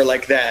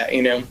like that,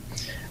 you know,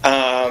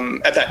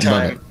 at that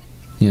time.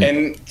 Yeah.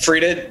 And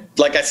Frida,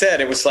 like I said,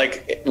 it was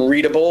like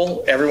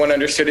readable. Everyone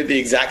understood it the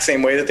exact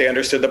same way that they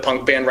understood the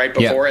punk band right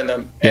before and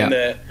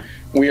the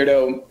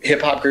weirdo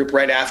hip hop group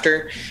right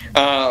after.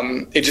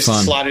 It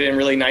just slotted in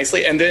really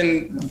nicely. And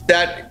then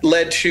that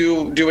led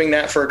to doing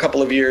that for a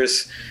couple of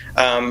years.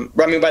 I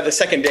mean, by the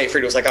second day,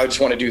 Frida was like, I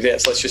just want to do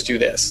this. Let's just do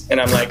this. And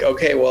I'm like,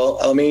 okay, well,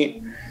 let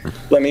me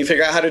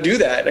figure out how to do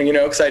that. And, you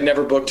know, because I'd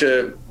never booked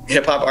a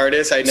hip hop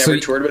artist. I'd never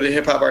toured with a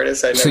hip hop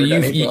artist. I'd never done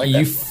anything like that.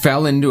 You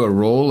fell into a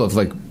role of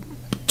like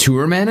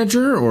tour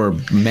manager or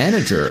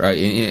manager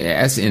in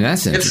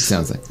essence, it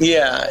sounds like.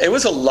 Yeah, it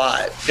was a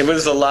lot. It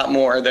was a lot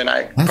more than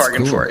I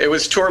bargained for. It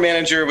was tour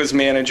manager, it was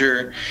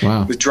manager,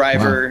 it was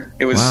driver,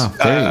 it was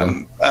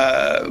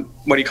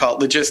what do you call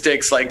it,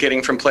 logistics, like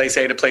getting from place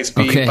A to place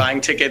B, buying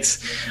tickets,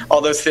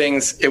 all those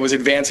things. It was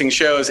advancing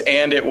shows,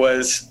 and it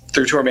was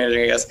through tour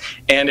managing, I guess,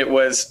 and it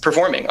was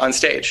performing on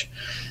stage.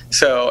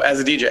 So as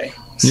a DJ.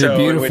 You're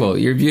beautiful.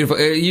 You're beautiful.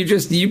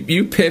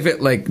 You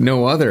pivot like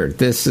no other.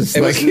 This is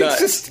it was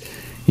nuts.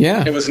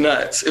 It was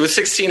nuts. It was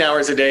 16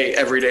 hours a day,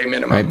 every day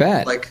minimum. I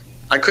bet. Like,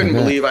 I couldn't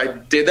believe I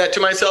did that to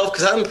myself,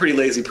 because I'm a pretty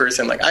lazy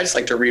person. Like, I just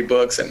like to read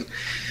books and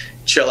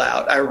chill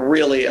out. I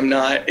really am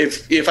not.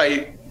 If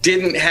I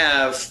didn't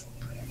have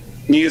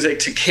music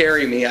to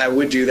carry me, I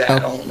would do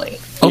that only.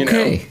 You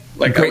know?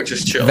 Like, I would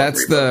just chill. That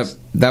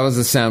was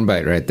a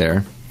soundbite right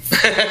there.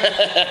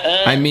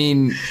 I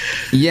mean,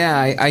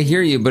 I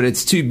hear you, but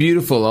it's too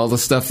beautiful, all the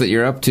stuff that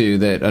you're up to,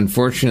 that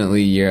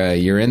unfortunately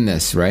you're in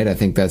this, right? I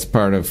think that's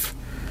part of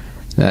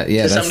that.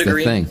 Yeah, that's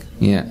the thing.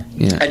 Yeah.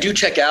 I do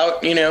check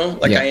out, you know,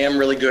 like I am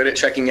really good at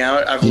checking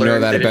out. I've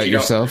learned know that about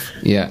yourself.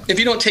 If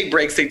you don't take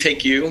breaks, they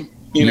take you.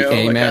 You know,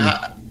 amen.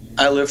 Like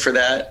I live for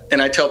that,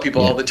 and I tell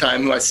people all the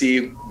time who I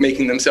see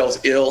making themselves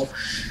ill,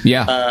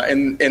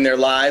 in their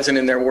lives and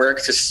in their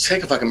work, just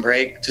take a fucking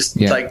break. Just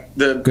like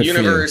the good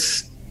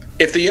universe.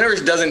 If the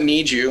universe doesn't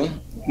need you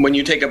when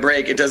you take a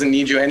break, it doesn't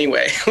need you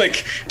anyway.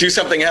 Like, do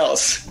something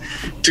else.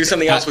 Do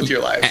something else with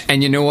your life.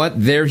 And you know what?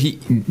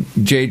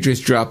 Jay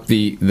just dropped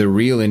the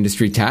real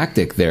industry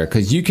tactic there,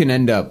 because you can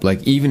end up,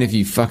 like, even if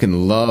you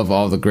fucking love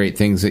all the great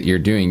things that you're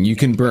doing, you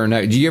can burn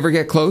out. Do you ever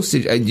get close?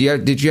 Did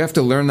you have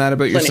to learn that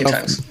about yourself? Plenty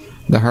of times.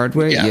 The hard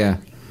way?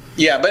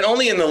 Yeah, but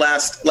only in the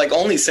last, like,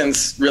 only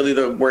since really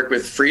the work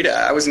with Frida.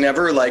 I was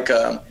never like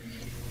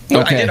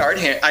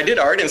I did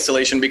art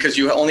installation, because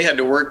you only had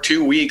to work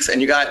 2 weeks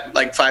and you got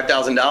like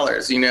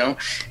 $5,000, you know,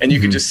 and you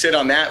could just sit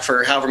on that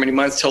for however many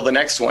months till the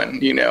next one,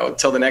 you know,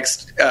 till the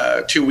next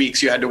 2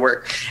 weeks you had to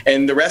work.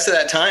 And the rest of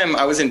that time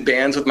I was in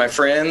bands with my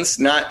friends,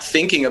 not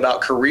thinking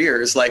about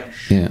careers. Like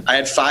I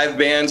had 5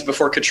 bands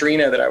before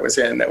Katrina that I was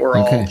in that were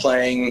all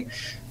playing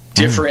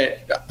different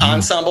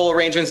ensemble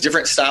arrangements,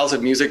 different styles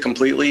of music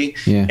completely.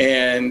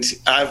 And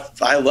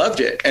I loved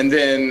it. And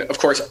then, of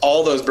course,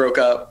 all those broke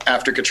up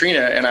after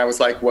Katrina. And I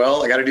was like,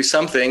 well, I got to do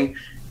something.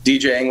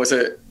 DJing was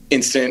an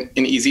instant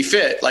and easy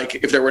fit.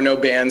 Like, if there were no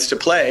bands to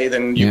play,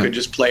 then you could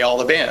just play all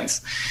the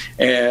bands.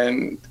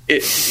 And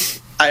it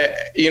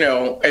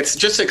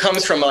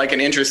comes from like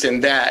an interest in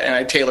that, and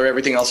I tailor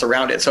everything else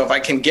around it. So if I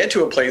can get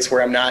to a place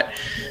where I'm not,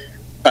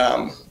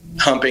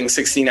 humping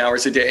 16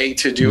 hours a day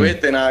to do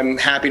it, then I'm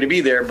happy to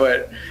be there.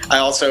 But I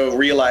also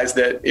realize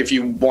that if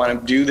you want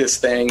to do this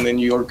thing, then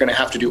you're going to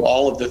have to do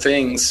all of the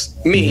things.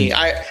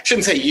 I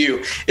shouldn't say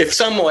you.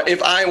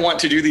 If I want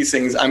to do these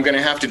things, I'm going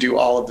to have to do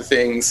all of the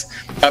things,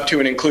 up to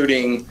and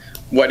including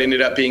what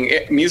ended up being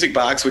Music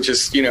Box, which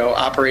is, you know,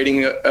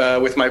 operating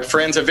with my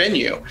friends a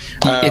venue.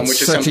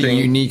 It's such a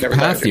unique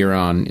path you're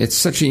on. It's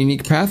such a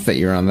unique path that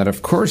you're on that,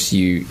 of course,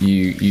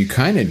 you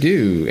kind of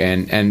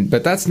do.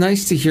 But that's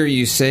nice to hear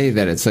you say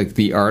that it's like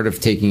the art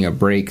of taking a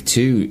break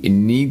too. It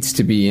needs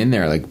to be in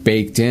there, like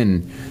baked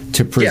in,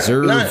 to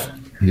preserve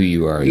who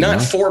you are.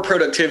 Not for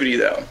productivity,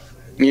 though.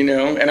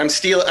 and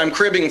I'm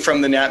cribbing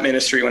from the Nat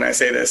Ministry when I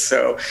say this.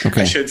 So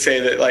I should say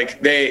that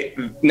like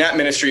Nat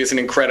Ministry is an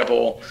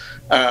incredible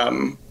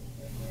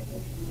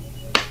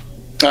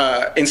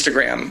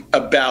Instagram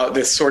about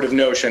this sort of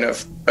notion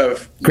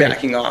of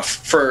backing off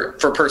for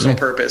personal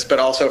purpose, but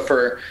also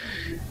for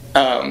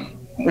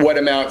what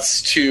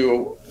amounts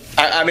to,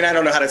 I mean, I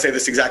don't know how to say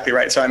this exactly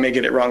right, so I may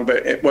get it wrong,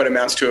 but what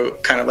amounts to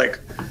kind of like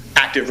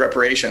active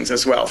reparations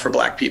as well for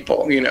Black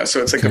people,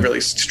 so it's like a really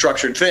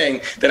structured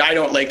thing that I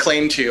don't lay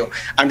claim to.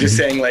 I'm just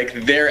saying like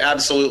they're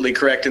absolutely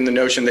correct in the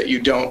notion that you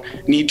don't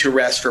need to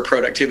rest for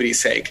productivity's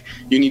sake.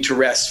 You need to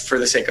rest for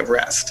the sake of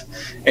rest.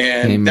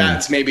 And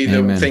that's maybe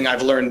the thing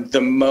I've learned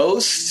the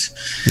most.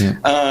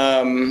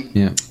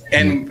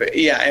 And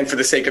for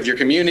the sake of your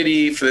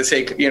community, for the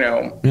sake,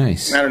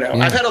 Nice. I don't know.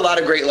 I've had a lot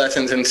of great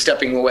lessons in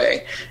stepping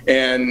away.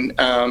 And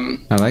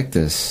I like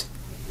this.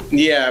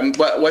 Yeah,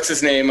 what's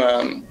his name?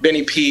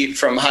 Benny Pete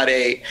from Hot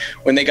 8.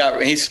 When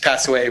he's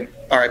passed away,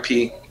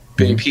 R.I.P.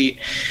 Benny Pete,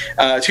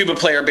 tuba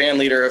player, band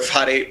leader of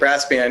Hot 8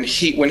 brass band.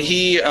 When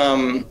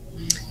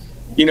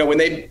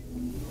they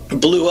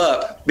blew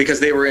up because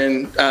they were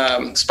in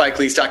Spike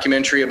Lee's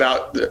documentary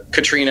about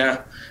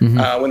Katrina.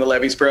 When the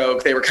levees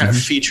broke, they were kind of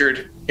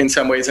featured in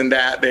some ways in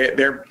that.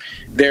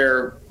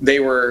 They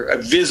were a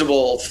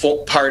visible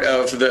part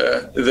of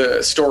the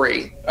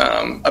story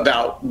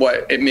about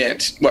what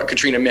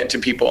Katrina meant to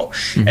people.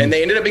 And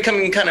they ended up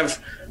becoming kind of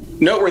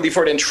noteworthy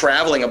for it and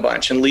traveling a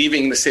bunch and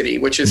leaving the city,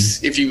 which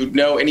is, if you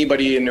know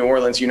anybody in New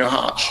Orleans, you know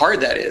how hard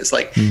that is.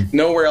 Like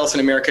nowhere else in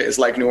America is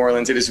like New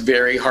Orleans. It is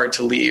very hard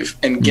to leave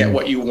and get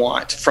what you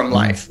want from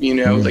life.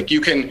 Like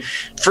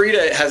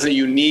Frida has a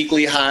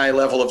uniquely high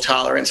level of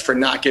tolerance for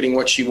not getting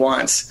what she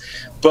wants,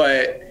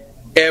 but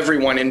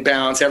everyone in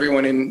Bounce,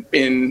 everyone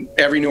in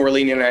every New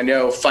Orleanian I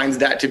know finds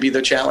that to be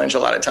the challenge a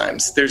lot of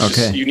times. There's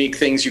just unique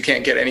things you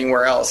can't get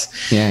anywhere else.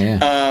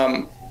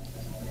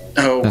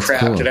 That's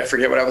crap. Cool. Did I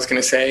forget what I was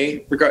going to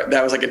say?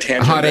 That was like a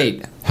tangent.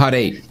 Hot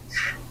 8.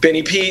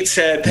 Benny Pete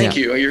said, thank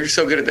you. You're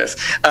so good at this.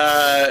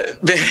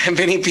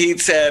 Benny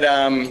Pete said,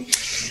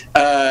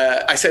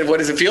 I said, what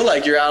does it feel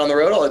like? You're out on the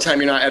road all the time.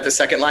 You're not at the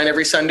second line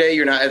every Sunday.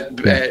 You're not at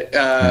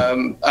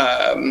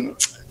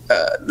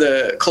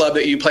the club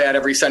that you play at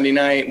every Sunday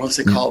night. What was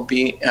it called?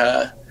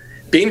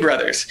 Bean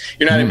Brothers.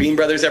 You're not at Bean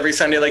Brothers every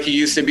Sunday like you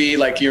used to be.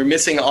 Like you're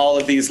missing all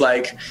of these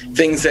like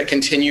things that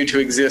continue to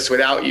exist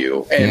without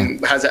you.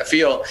 And how's that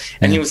feel?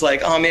 And he was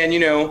like, oh man,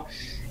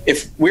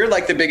 if we're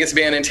like the biggest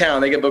band in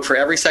town, they get booked for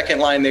every second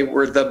line. They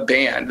were the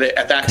band.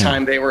 At that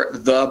time, they were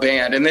the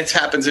band. And this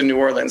happens in New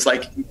Orleans.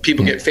 Like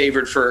people get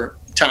favored for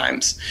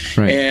times.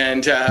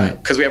 And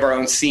because we have our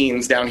own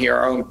scenes down here,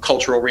 our own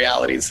cultural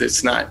realities.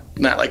 It's not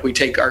like we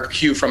take our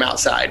cue from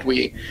outside.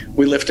 We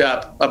lift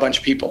up a bunch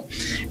of people.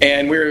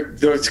 And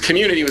the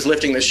community was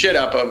lifting the shit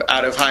up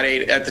out of Hot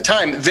 8 at the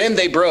time. Then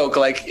they broke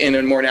like in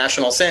a more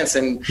national sense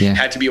and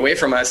had to be away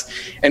from us.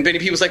 And Benny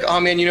P was like, oh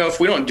man, if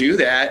we don't do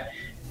that,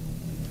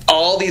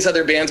 all these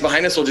other bands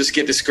behind us will just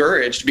get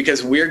discouraged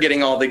because we're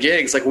getting all the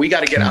gigs. Like we got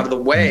to get out of the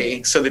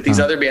way so that these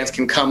other bands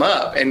can come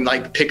up and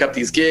like pick up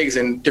these gigs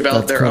and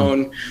develop their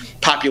own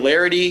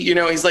popularity.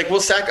 He's like,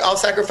 I'll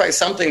sacrifice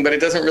something, but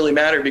it doesn't really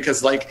matter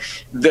because like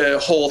the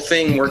whole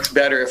thing works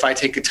better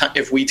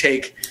if we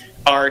take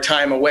our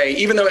time away,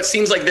 even though it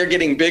seems like they're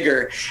getting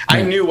bigger.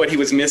 I knew what he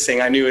was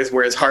missing. I knew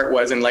where his heart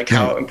was and like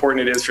how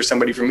important it is for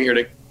somebody from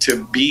here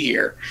to be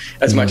here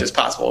as much as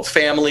possible.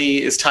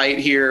 Family is tight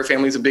here.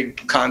 Family's a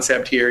big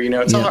concept here.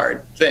 It's a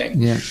hard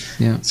thing.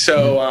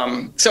 So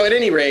at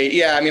any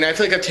rate, I mean, I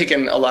feel like I've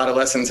taken a lot of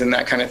lessons in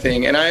that kind of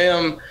thing. And I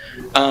am,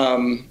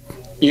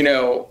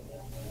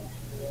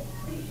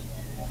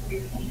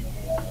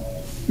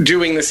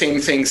 doing the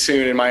same thing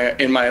soon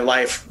in my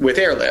life with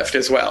Airlift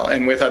as well,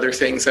 and with other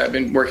things that I've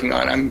been working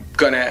on.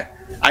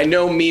 I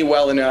know me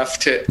well enough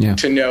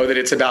to know that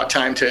it's about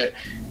time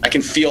I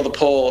can feel the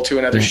pull to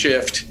another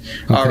shift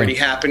already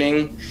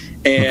happening.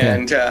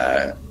 And,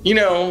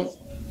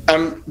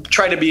 I'm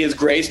trying to be as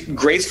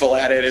graceful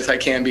at it as I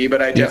can be,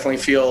 but I definitely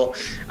feel,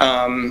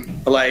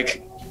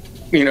 like,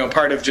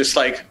 part of just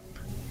like,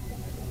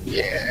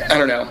 I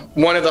don't know.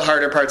 One of the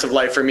harder parts of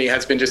life for me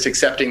has been just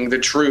accepting the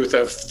truth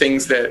of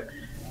things that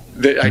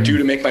I do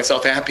to make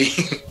myself happy.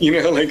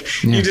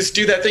 You just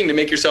do that thing to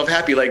make yourself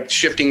happy, like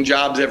shifting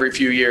jobs every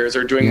few years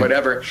or doing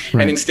whatever.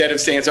 And instead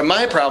of saying, so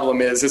my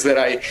problem is that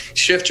I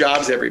shift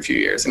jobs every few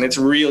years, and it's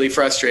really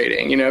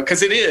frustrating,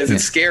 because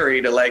it's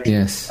scary to like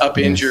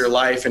upend your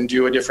life and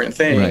do a different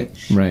thing.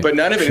 But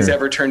none of it has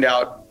ever turned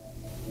out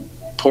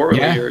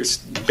poorly or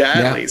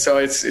badly. So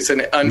it's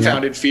an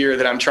unfounded fear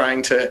that I'm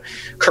trying to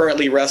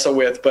currently wrestle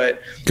with.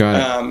 But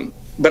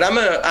but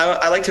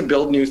I like to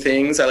build new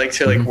things. I like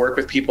to like work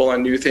with people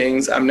on new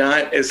things. I'm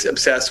not as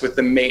obsessed with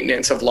the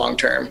maintenance of long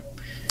term.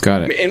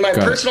 Got it. In my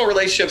personal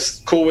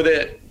relationships, cool with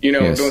it. I've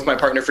been with my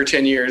partner for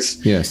 10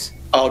 years. Yes.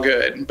 All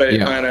good. But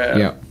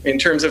in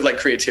terms of like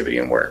creativity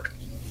and work.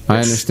 I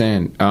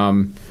understand.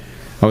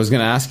 I was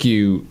going to ask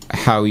you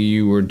how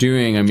you were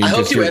doing. I mean, I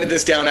hope you edit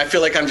this down. I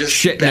feel like I'm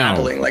just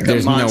babbling like a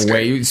monster. There's no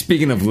way.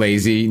 Speaking of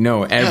lazy,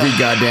 no, every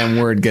goddamn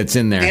word gets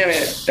in there. Damn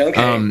it.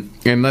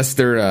 Okay. Unless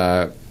they're,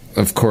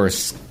 of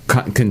course,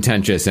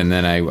 contentious, and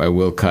then I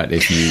will cut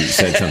if you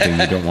said something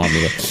you don't want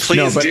me to.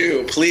 Please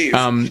do. Please.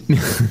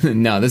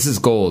 No, this is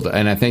gold,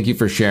 and I thank you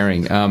for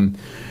sharing.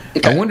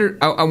 Okay. I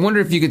wonder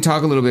if you could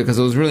talk a little bit, because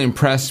I was really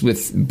impressed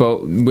with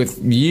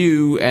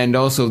you and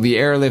also the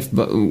airlift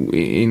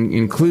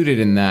included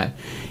in that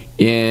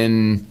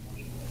in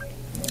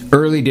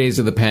early days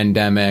of the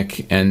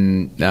pandemic,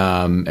 and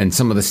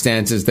some of the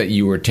stances that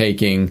you were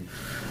taking,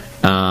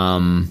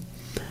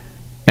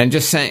 and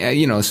just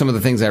saying, some of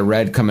the things I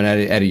read coming out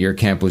of your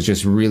camp was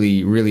just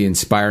really, really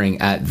inspiring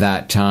at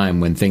that time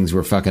when things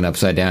were fucking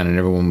upside down and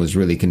everyone was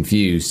really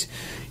confused.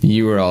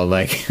 You were all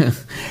like,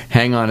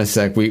 hang on a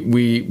sec,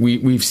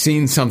 we've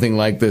seen something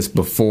like this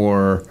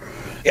before.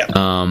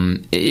 Yeah.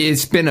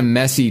 It's been a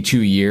messy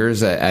 2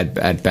 years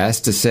at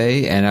best, to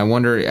say, and I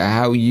wonder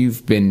how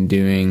you've been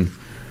doing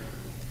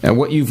and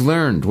what you've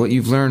learned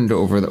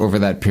over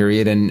that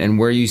period, and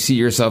where you see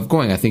yourself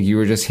going. I think you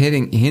were just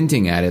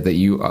hinting at it, that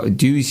you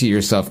do see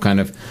yourself kind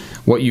of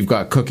what you've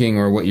got cooking,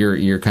 or what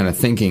you're kind of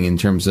thinking in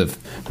terms of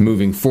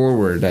moving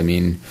forward. I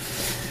mean,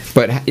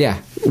 but yeah,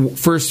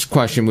 first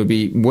question would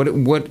be,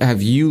 what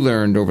have you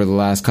learned over the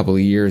last couple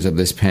of years of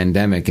this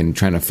pandemic and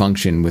trying to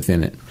function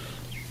within it?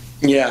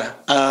 Yeah.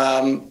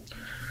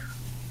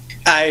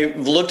 I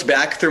looked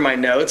back through my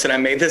notes, and I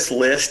made this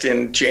list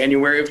in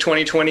January of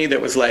 2020 that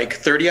was like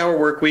 30-hour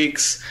work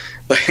weeks,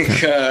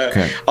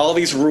 all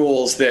these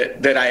rules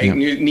that I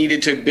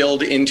needed to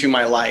build into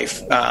my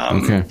life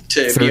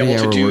to be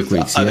able to do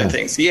other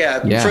things.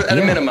 At a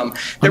minimum.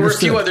 There were a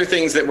few other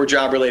things that were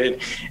job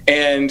related.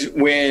 And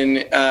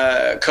when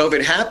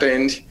COVID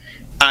happened,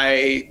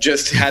 I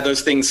just had those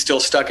things still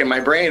stuck in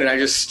my brain, and I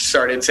just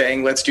started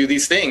saying, let's do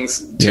these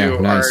things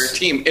to our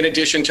team, in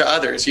addition to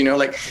others.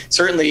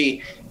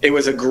 Certainly it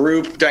was a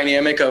group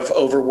dynamic of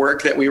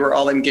overwork that we were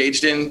all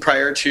engaged in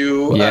prior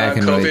to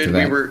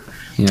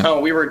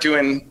COVID. We were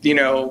doing,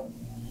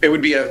 it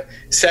would be a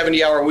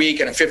 70-hour week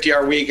and a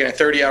 50-hour week and a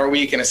 30-hour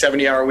week and a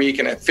 70-hour week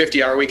and a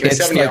 50-hour week and a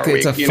 70-hour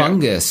week. It's a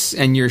fungus,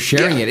 and you're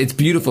sharing it. It's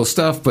beautiful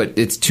stuff, but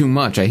it's too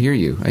much. I hear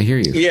you.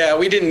 Yeah,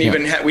 we didn't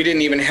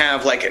even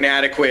have like an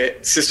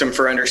adequate system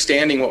for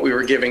understanding what we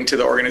were giving to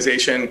the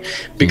organization,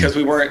 because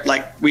we weren't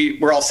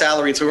we're all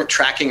salaried, so we weren't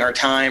tracking our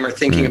time or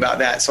thinking about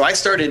that. So I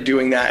started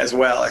doing that as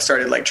well. I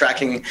started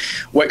tracking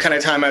what kind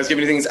of time I was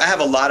giving to things. I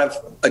have a lot of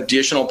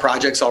additional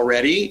projects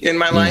already in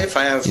my life.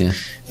 I have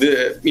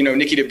the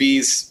Nikki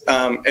DeBee's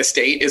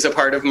estate is a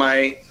part of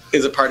my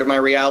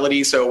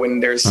reality. So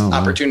when there's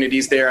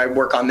opportunities there, I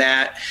work on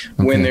that.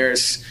 Okay. When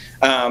there's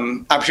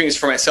opportunities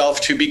for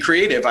myself to be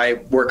creative, I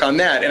work on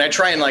that. And I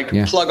try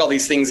and plug all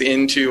these things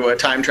into a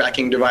time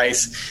tracking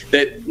device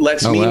that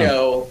lets me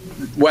know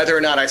whether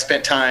or not I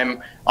spent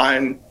time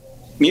on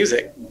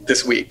music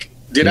this week.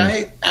 Did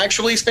I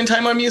actually spend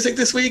time on music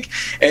this week?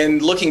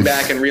 And looking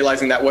back and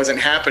realizing that wasn't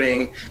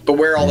happening, but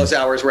where all those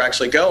hours were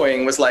actually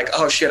going was like,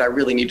 oh shit, I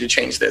really need to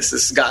change this.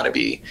 This has got to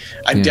be,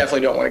 I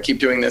definitely don't want to keep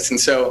doing this. And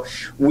so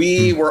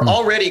we were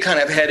already kind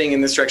of heading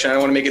in this direction. I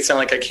don't want to make it sound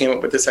like I came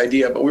up with this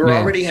idea, but we were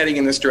already heading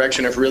in this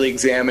direction of really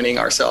examining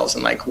ourselves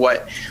and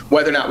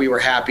whether or not we were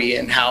happy,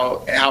 and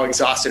how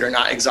exhausted or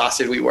not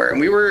exhausted we were. And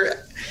we were,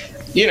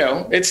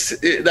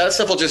 that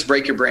stuff will just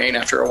break your brain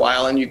after a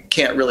while, and you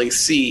can't really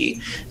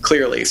see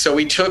clearly. So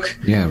we took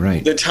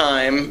the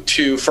time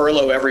to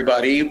furlough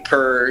everybody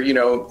per,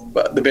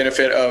 the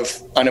benefit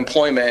of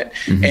unemployment.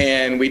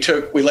 And we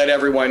let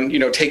everyone,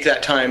 take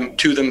that time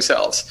to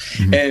themselves.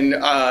 And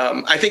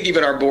I think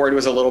even our board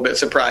was a little bit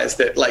surprised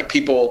that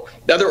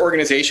the other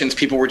organizations,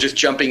 people were just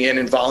jumping in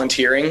and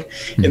volunteering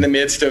in the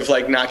midst of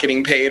not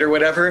getting paid or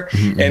whatever.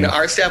 And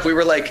our staff, we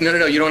were like,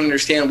 no, you don't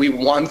understand. We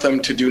want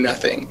them to do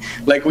nothing.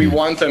 We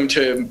want them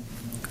to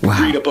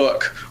read a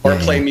book or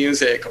play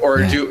music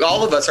or do.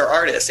 All of us are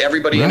artists.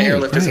 Everybody in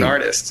Airlift is an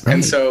artist.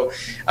 And so,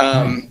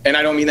 and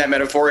I don't mean that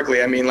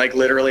metaphorically. I mean,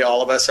 literally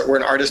all of us we're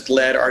an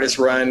artist-led,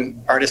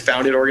 artist-run,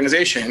 artist-founded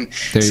organization.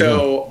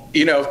 So,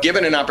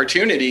 given an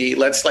opportunity,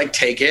 let's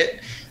take it.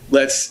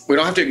 We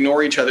don't have to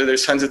ignore each other.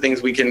 There's tons of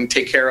things we can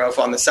take care of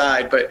on the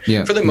side. But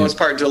for the most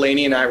part,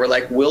 Delaney and I were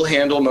we'll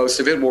handle most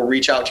of it. We'll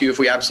reach out to you if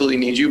we absolutely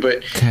need you.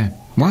 But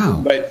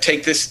but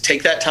take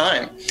that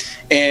time.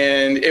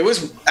 And it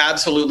was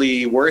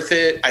absolutely worth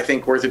it. I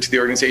think worth it to the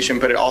organization,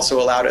 but it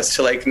also allowed us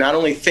to not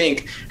only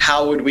think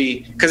how would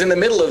we, because in the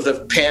middle of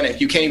the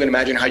panic, you can't even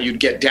imagine how you'd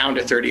get down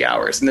to 30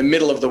 hours. In the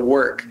middle of the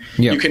work,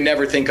 you can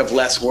never think of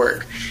less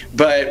work.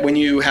 But when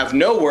you have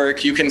no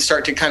work, you can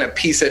start to kind of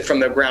piece it from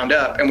the ground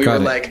up. And we were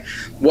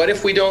what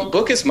if we don't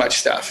book as much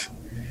stuff?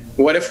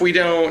 What if we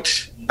don't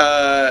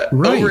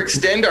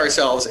overextend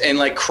ourselves and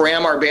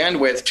cram our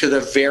bandwidth to the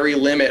very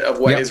limit of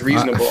what is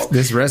reasonable?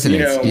 This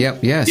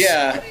resonates.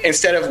 Yeah.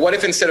 Instead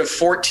of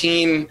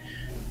 14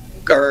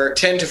 or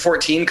 10 to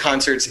 14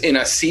 concerts in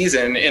a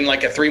season, in a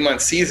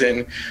 3-month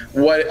season,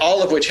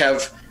 all of which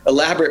have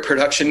elaborate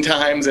production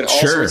times and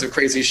all sorts of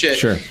crazy shit.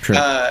 Sure.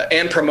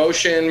 And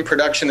promotion,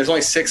 production. There's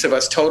only 6 of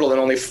us total, and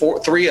only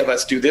 3 of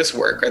us do this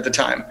work at the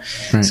time.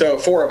 Right. So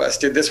 4 of us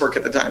did this work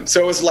at the time.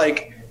 So it was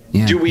like,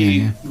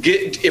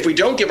 if we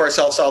don't give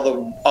ourselves all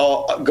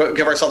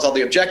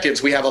the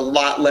objectives, we have a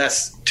lot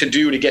less to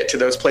do to get to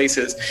those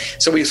places.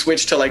 So we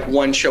switched to like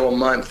 1 show a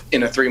month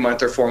in a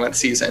 3-month or 4-month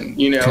season,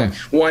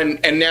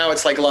 and now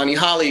it's like Lonnie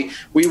Holly.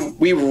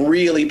 We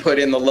really put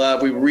in the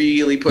love. We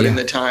really put in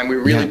the time. We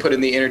really put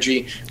in the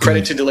energy.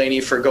 Credit to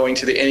Delaney for going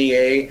to the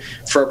NEA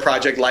for a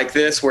project like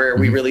this, where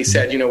we really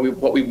said,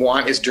 what we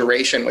want is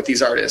duration with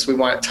these artists. We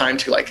want time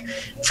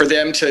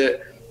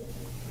to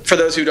for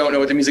those who don't know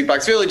what the Music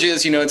Box Village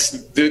is, it's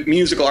the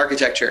musical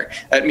architecture.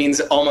 That means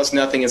almost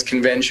nothing is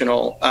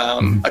conventional,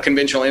 a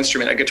conventional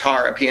instrument, a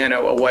guitar, a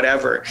piano, or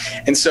whatever.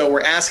 And so we're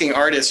asking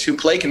artists who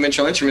play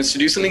conventional instruments to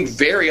do something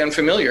very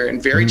unfamiliar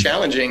and very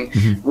challenging,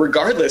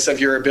 regardless of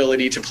your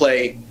ability to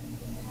play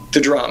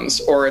the drums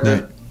or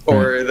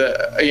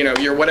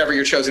your whatever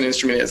your chosen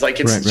instrument is. Like,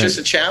 it's just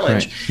a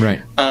challenge.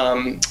 Right.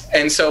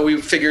 And so we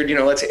figured,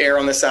 let's err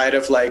on the side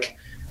of like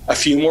a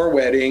few more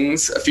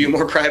weddings, a few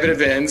more private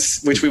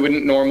events, which we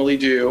wouldn't normally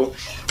do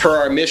per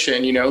our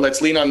mission.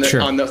 Let's lean on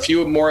the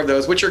few more of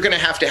those, which are going to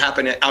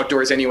happen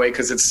outdoors anyway,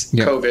 because it's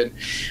COVID,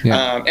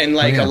 and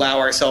allow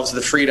ourselves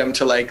the freedom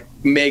to like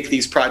make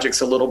these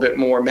projects a little bit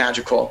more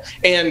magical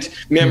and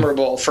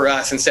memorable for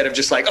us, instead of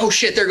just like, oh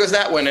shit, there goes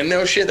that one, and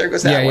no shit, there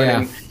goes that one.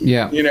 And, you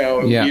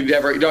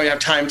don't have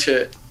time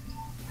to.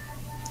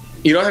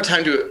 You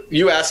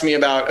asked me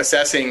about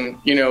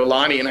assessing,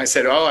 Lonnie, and I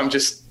said, I'm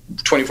just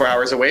 24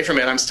 hours away from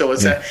it. I'm still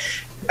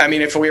I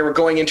mean, if we were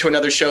going into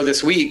another show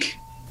this week,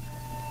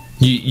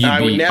 I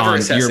would never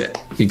assess it.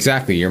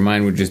 Exactly. Your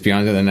mind would just be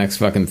on to the next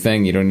fucking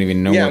thing. You don't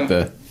even know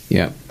what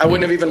I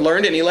wouldn't have even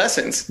learned any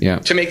lessons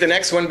to make the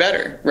next one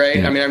better.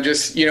 Right. I mean, I'm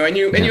just, and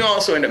you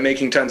also end up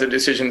making tons of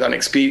decisions on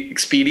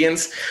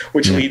expedience,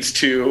 which leads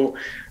to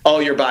all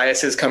your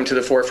biases come to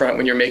the forefront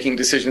when you're making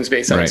decisions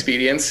based on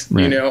expedience.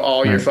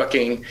 Your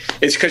fucking,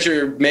 it's because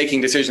you're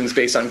making decisions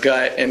based on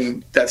gut,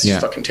 and that's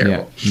just fucking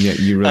terrible.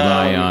 You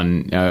rely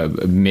on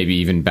maybe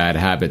even bad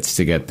habits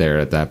to get there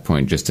at that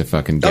point, just to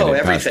fucking get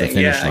it past the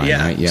finish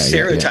line. Right?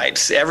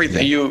 Stereotypes,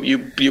 everything. You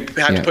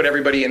have to put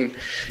everybody in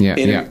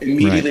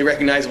immediately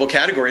recognizable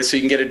categories so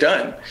you can get it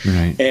done.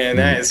 Right. And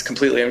that is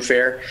completely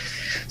unfair.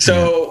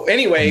 So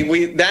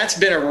anyway, that's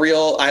been a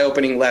real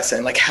eye-opening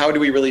lesson. Like, how do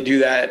we really do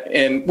that?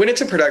 And when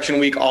it's a production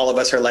week, all of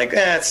us are like,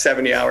 it's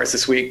 70 hours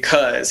this week,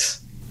 because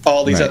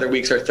all these other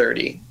weeks are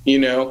 30,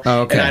 Oh,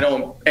 okay.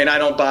 And I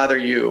don't bother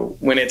you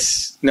when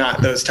it's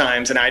not those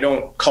times, and I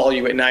don't call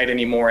you at night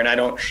anymore.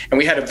 And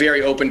we had a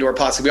very open door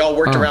policy. We all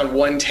worked around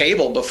one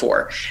table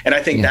before, and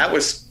I think that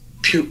was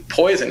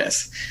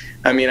poisonous.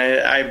 I mean,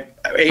 I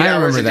 8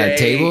 hours a day. That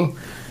table.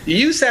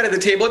 You sat at the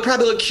table. It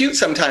probably looked cute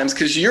sometimes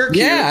because you're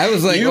cute. Yeah, I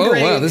was like,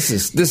 wow, this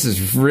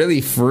is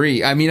really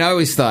free. I mean, I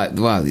always thought,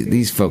 wow,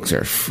 these folks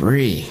are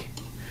free.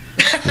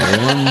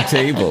 One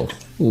table.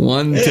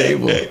 Well,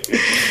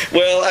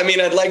 I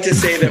mean, I'd like to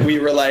say that we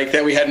were like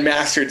that we had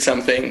mastered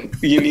something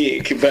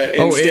unique, but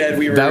instead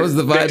we were. That was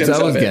the vibes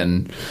I was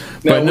getting.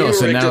 But no,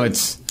 so now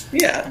it's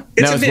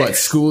what,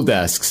 school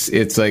desks.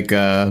 It's like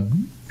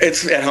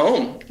it's at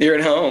home. You're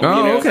at home.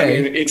 Oh, okay.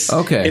 I mean, it's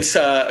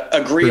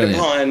agreed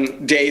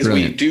upon days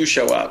we do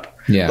show up.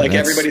 Yeah, like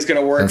everybody's going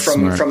to work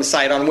from a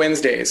site on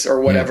Wednesdays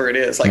or whatever it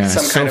is, like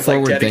some kind of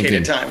like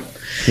dedicated time.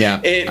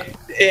 Yeah.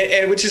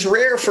 And which is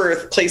rare for a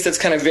place that's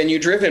kind of venue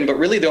driven, but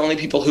really the only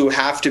people who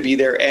have to be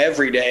there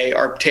every day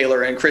are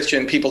Taylor and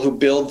Christian, people who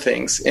build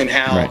things in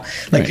Hal,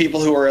 people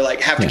who are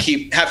like have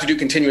to do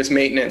continuous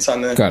maintenance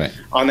on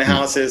the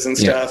houses and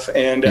stuff.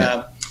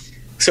 And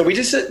so we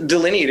just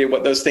delineated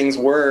what those things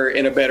were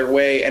in a better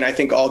way, and I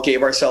think all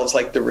gave ourselves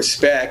like the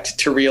respect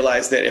to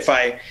realize that if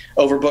I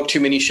overbook too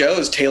many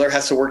shows, Taylor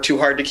has to work too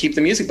hard to keep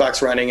the Music Box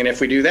running, and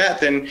if we do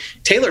that, then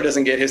Taylor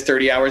doesn't get his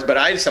 30 hours, but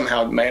I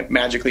somehow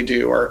magically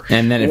do,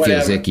 and then it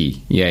feels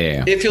icky.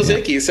 It feels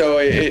icky. So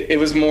it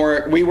was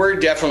more. We were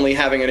definitely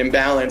having an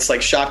imbalance.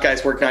 Like shop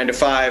guys work 9 to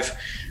 5,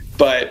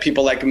 but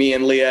people like me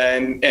and Leah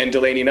and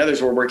Delaney and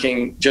others were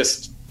working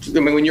just. I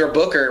mean, when you're a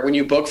booker, when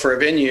you book for a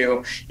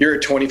venue, you're a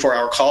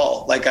 24-hour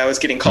call. Like I was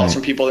getting calls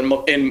from people in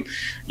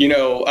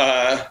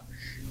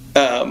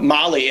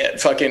Mali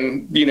at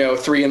fucking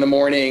 3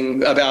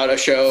 a.m. about a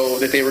show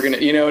that they were gonna,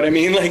 you know what I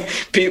mean? Like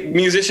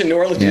New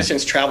Orleans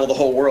musicians travel the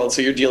whole world,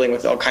 so you're dealing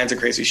with all kinds of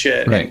crazy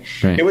shit. Right.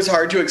 It was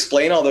hard to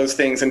explain all those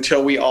things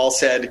until we all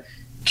said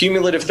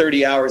cumulative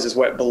 30 hours is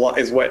what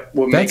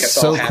will make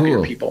us all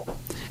happier people.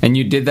 And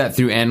you did that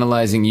through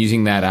analyzing,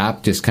 using that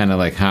app, just kind of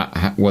like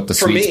what the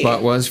sweet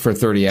spot was for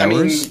 30 hours?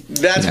 I mean,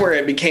 that's where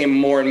it became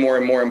more and more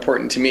and more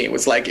important to me. It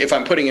was like, if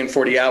I'm putting in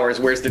 40 hours,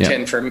 where's the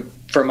 10 for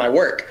my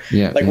work?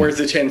 Where's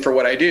the 10 for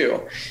what I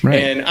do? Right.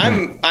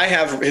 And I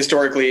have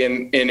historically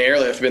in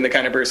Airlift been the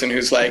kind of person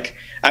who's like,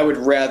 I would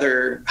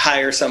rather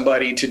hire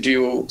somebody to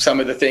do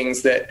some of the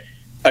things that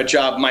a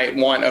job might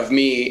want of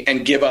me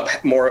and give up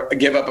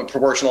a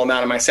proportional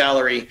amount of my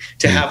salary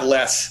to have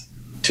less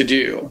to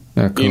do.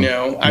 Oh, cool. You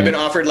know, I've been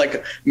offered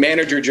like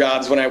manager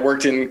jobs when I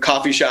worked in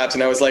coffee shops,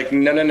 and I was like,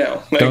 no.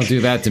 Like, don't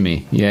do that to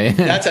me. Yeah.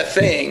 That's a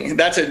thing.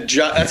 That's a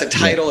that's a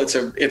title.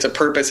 Yeah. It's a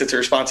purpose. It's a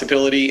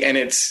responsibility, and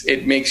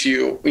it makes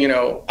you, you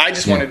know, I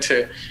just wanted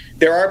to,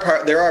 there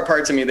are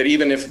parts of me that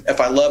even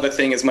if I love a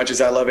thing as much as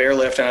I love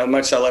Airlift and as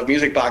much as I love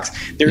Music Box,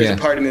 there is a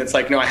part of me that's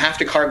like, no, I have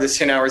to carve this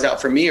 10 hours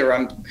out for me, or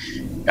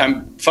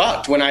I'm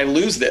fucked when I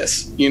lose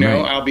this, you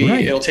know.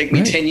 It'll take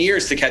me 10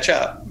 years to catch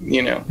up,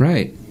 you know.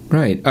 Right.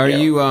 Are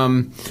you,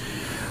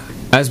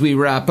 as we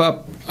wrap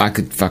up, I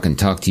could fucking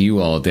talk to you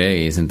all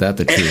day, isn't that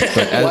the truth?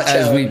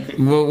 But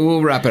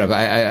we'll wrap it up.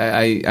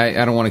 I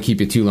don't want to keep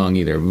you too long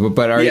either.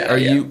 But are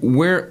you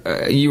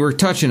where you were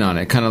touching on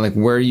it, kind of like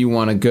where you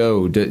want to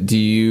go?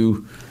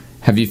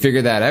 Have you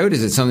figured that out?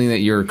 Is it something that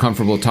you're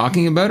comfortable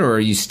talking about, or are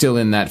you still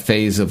in that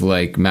phase of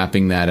like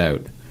mapping that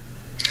out?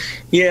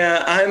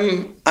 Yeah,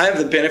 I have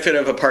the benefit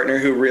of a partner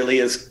who really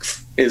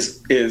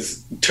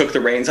took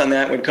the reins on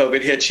that when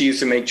COVID hit. She used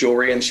to make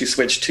jewelry, and she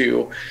switched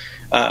to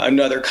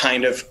another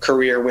kind of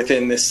career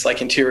within this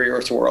like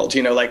interiors world,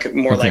 you know, like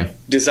more like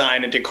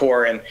design and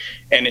decor and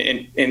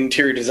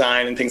interior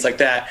design and things like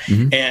that.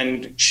 Mm-hmm.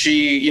 And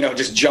she, you know,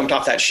 just jumped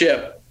off that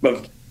ship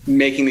of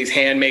making these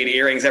handmade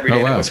earrings every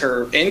day. That was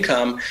her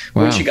income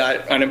when she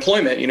got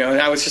unemployment, you know.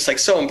 And I was just like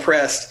so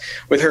impressed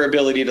with her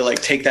ability to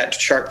like take that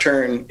sharp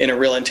turn in a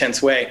real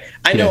intense way.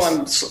 I know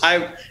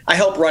I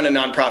help run a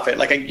nonprofit.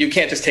 Like you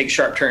can't just take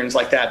sharp turns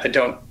like that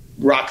don't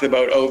rock the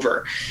boat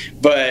over.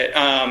 But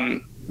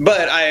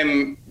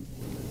I'm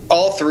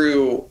all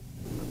through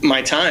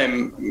my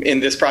time in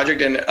this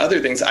project and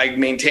other things, I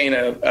maintain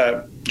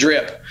a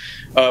drip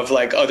of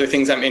like other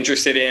things I'm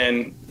interested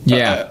in,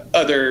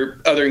 other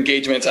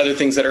engagements, other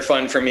things that are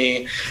fun for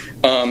me.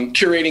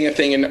 Curating a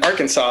thing in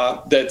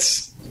Arkansas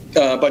that's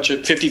a bunch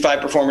of 55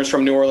 performers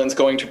from New Orleans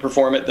going to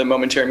perform at the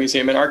Momentary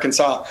Museum in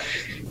Arkansas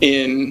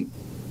in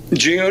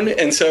June.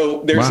 And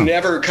so there's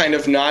never kind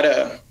of not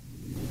a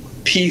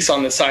piece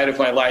on the side of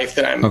my life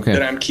that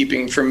I'm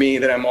keeping for me,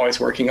 that I'm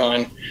always working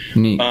on.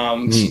 Neat.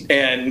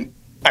 And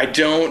I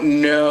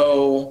don't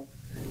know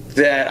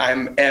that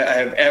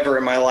I've ever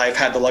in my life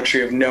had the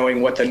luxury of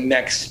knowing what the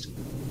next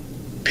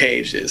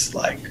page is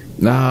like.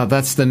 No,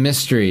 that's the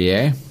mystery,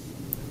 eh?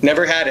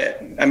 Never had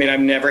it. I mean, I've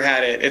never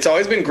had it. It's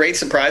always been great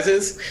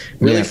surprises,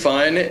 really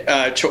fun,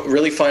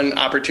 really fun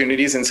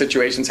opportunities and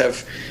situations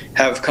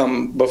have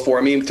come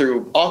before me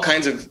through all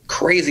kinds of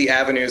crazy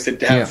avenues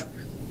that have,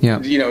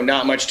 you know,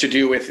 not much to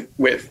do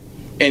with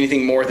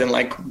anything more than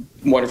like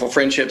wonderful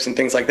friendships and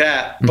things like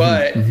that.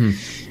 But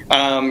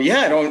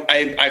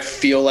I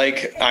feel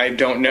like I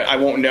don't know. I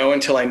won't know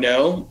until I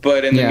know.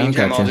 But in the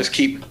meantime, I'll just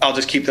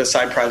keep those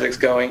side projects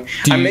going.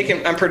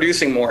 I'm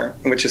producing more,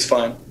 which is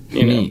fun.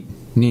 You know?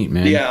 Neat,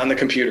 man. Yeah, on the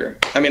computer.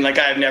 I mean, like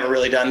I've never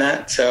really done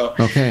that. So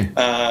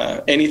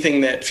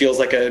anything that feels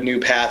like a new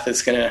path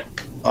is going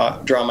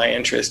to draw my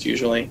interest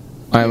usually.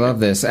 I love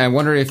this. I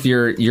wonder if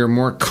you're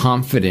more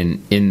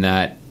confident in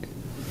that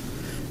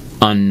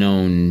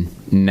unknown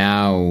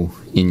now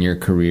in your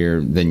career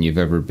than you've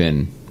ever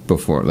been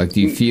before. Like, do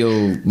you feel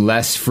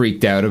less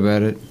freaked out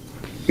about it?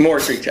 More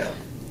freaked out.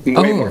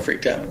 Way more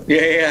freaked out.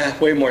 Yeah,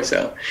 way more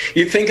so.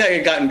 You'd think I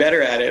had gotten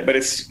better at it, but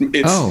it's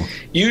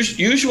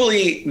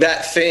usually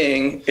that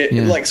thing,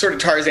 like sort of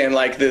Tarzan,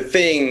 like the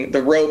thing,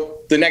 the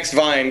rope, the next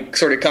vine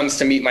sort of comes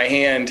to meet my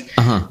hand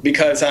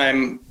because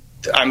I'm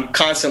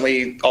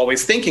constantly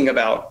always thinking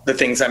about the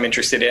things I'm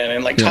interested in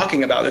and like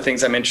talking about the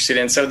things I'm interested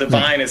in. So the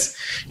vine is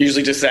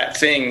usually just that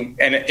thing.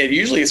 And it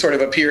usually sort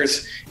of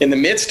appears in the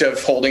midst of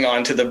holding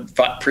on to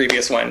the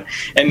previous one.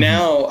 And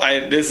now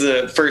this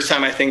is the first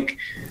time I think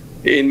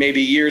in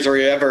maybe years or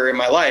ever in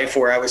my life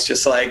where I was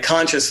just like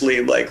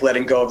consciously like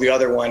letting go of the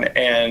other one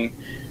and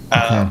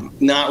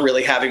not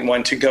really having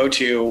one to go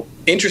to,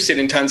 interested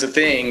in tons of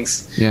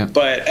things.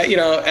 But you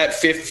know, at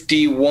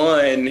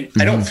 51,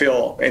 I don't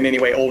feel in any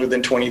way older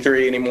than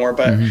 23 anymore,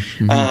 but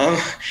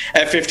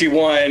at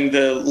 51,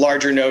 the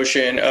larger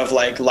notion of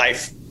like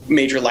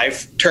major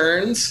life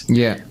turns,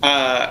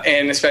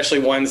 and especially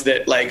ones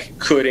that like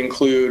could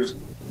include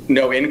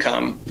no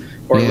income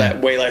or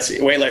way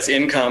less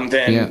income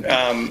than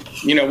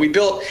you know,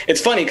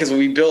 it's funny because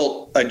we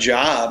built a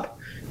job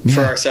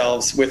for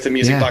ourselves with the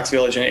Music Box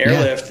Village and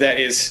Airlift that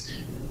is,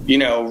 you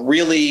know,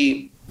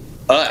 really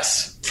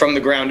us from the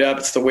ground up.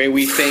 It's the way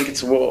we think.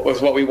 It's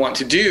what we want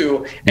to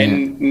do.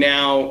 And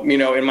now, you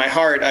know, in my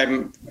heart,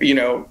 I'm, you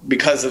know,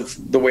 because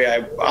of the way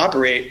I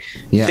operate,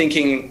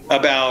 thinking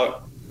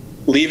about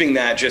leaving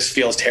that just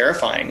feels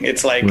terrifying.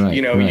 It's like,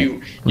 you know,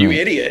 you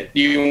idiot.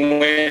 You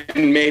went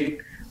and made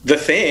the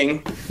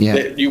thing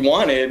that you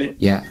wanted.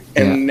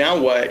 And now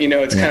what? You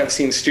know, it's kind of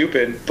seems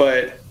stupid,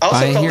 but I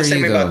also felt the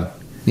same about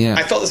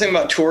I felt the same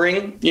about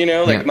touring, you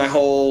know, like my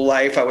whole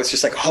life I was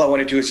just like, all I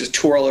want to do is just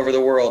tour all over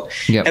the world.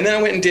 And then I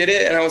went and did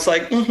it and I was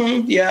like,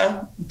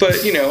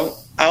 but you know,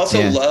 I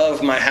also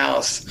love my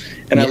house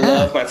and I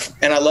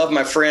love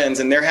my friends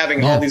and they're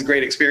having all these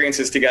great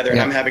experiences together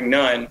and I'm having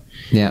none.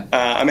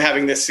 I'm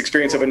having this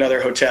experience of another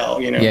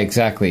hotel, you know.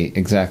 Exactly.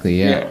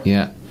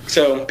 Yeah.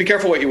 So be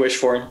careful what you wish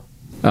for.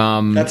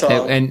 That's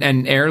all.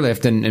 And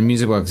Airlift and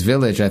Music Box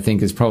Village, I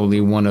think, is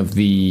probably one of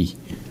the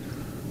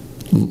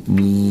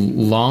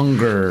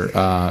longer,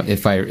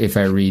 if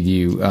I read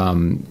you,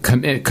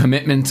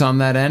 commitments on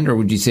that end, or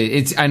would you say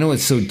it's? I know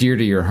it's so dear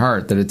to your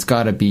heart that it's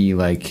got to be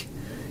like,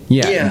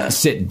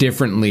 sit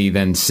differently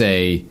than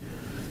say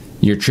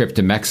your trip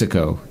to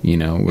Mexico, you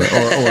know,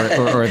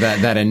 or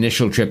that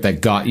initial trip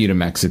that got you to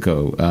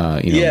Mexico.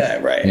 You know? Yeah,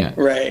 right.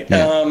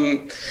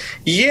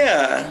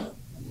 Yeah.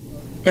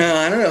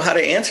 I don't know how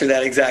to answer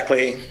that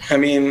exactly. I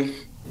mean,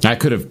 I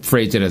could have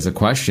phrased it as a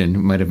question. It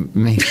might have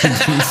made it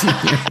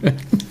easier.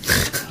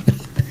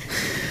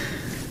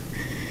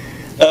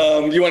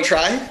 You want to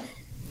try?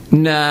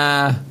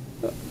 Nah.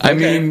 I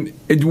mean,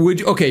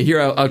 here,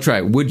 I'll try.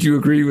 Would you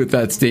agree with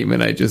that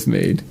statement I just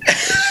made?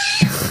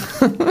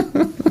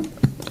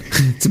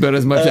 It's about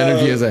as much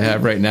energy as I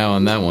have right now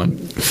on that one.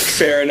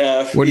 Fair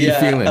enough. What are you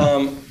feeling?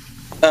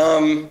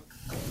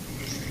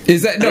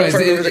 Is that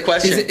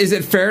is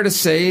it fair to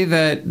say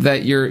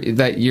that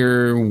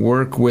your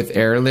work with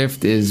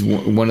Airlift is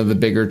one of the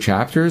bigger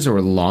chapters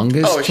or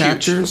longest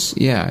chapters?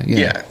 Huge.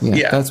 Yeah.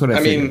 That's what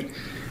I figured. mean.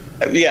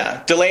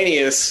 Yeah, Delaney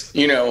is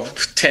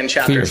 10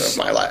 chapters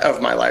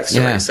of my life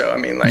story. Yeah. So I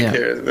mean,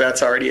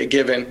 that's already a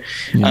given.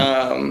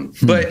 Yeah.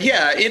 But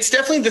yeah, it's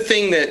definitely the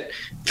thing that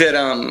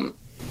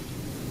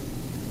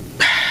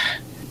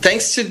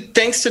thanks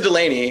to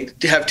Delaney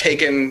have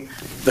taken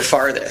the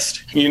farthest.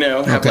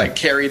 Have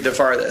carried the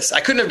farthest. I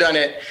couldn't have done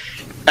it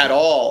at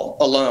all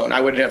alone. I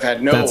would have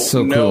had no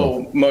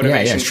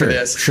motivation for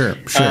this. Sure.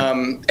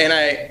 And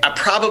I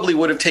probably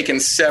would have taken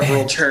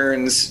several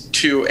turns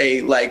to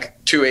a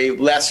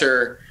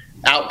lesser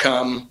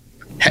outcome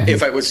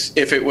if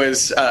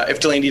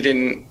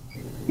Delaney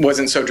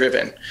wasn't so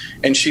driven.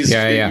 And she's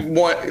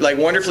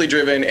wonderfully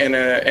driven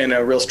and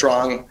a real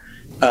strong.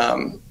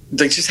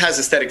 Just has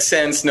aesthetic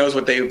sense, knows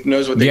what they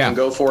can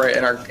go for it,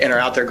 and are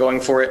out there going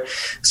for it.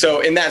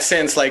 So in that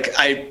sense,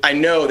 I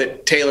know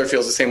that Taylor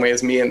feels the same way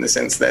as me in the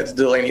sense that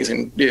Delaney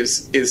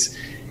is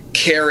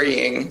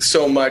carrying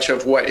so much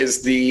of what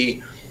is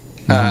the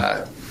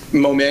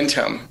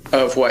momentum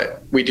of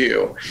what we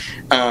do.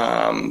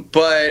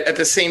 But at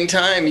the same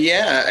time,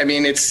 I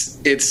mean, it's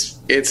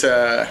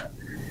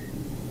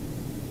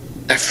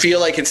I feel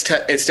like it's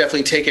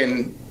definitely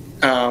taken.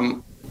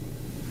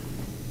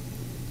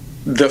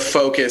 The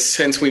focus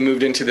since we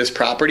moved into this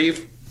property,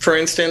 for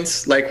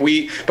instance,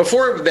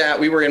 before that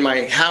we were in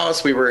my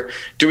house, we were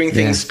doing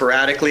things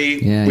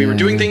sporadically. We were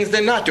doing things,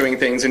 then not doing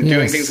things, and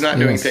doing things, not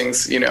doing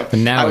things. But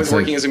now I was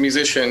working as a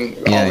musician,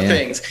 all the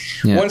things.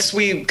 Yeah. Once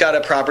we got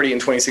a property in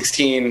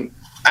 2016,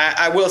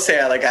 I will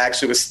say I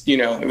actually was,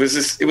 it was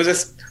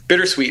this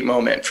bittersweet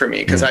moment for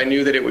me because I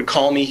knew that it would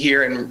call me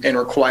here and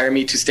require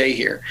me to stay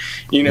here,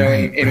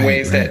 in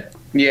ways that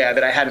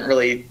I hadn't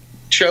really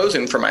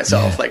chosen for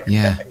myself.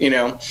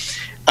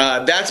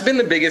 That's been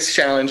the biggest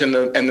challenge and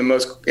the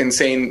most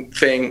insane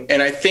thing.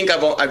 And I think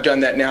I've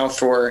done that now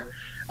for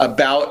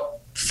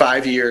about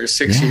 6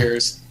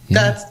 years.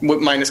 That's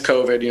minus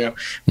COVID,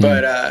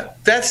 but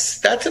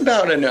that's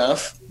about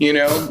enough,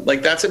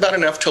 that's about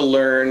enough to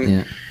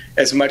learn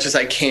as much as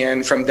I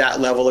can from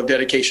that level of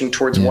dedication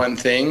towards one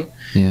thing.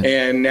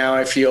 And now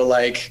I feel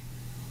like,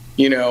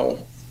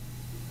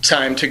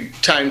 time to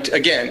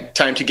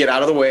get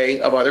out of the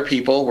way of other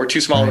people. We're too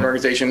small of an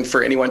organization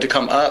for anyone to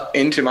come up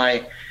into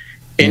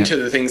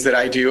the things that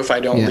I do if I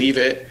don't leave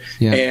it.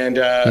 And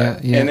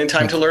then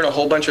time to learn a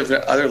whole bunch of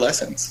other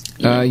lessons.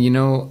 For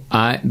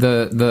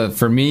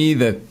me,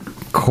 the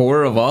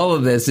core of all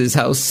of this is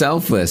how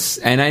selfless.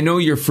 And I know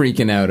you're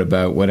freaking out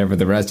about whatever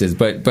the rest is,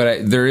 but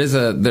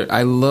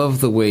I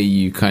love the way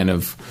you kind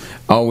of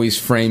always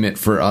frame it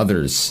for for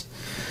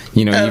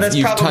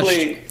you've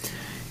probably touched.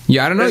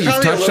 Yeah, I don't know.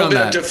 You've touched on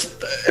that.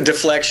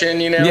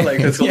 Deflection,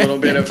 it's a little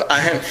bit of.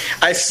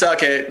 I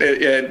suck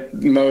at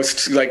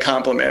most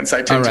compliments.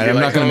 I tend to be I'm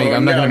not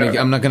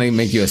going to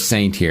make you a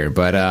saint here,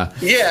 but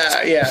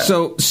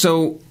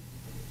So,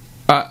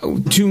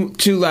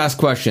 two last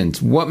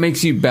questions. What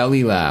makes you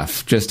belly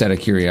laugh? Just out of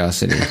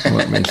curiosity,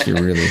 what makes you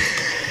really?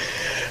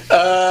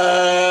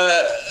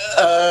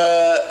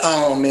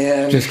 Oh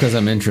man. Just because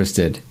I'm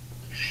interested.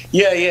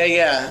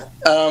 Yeah.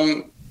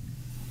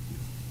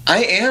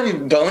 I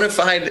am bona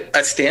fide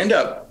a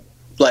stand-up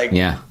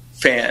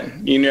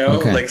fan,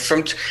 okay.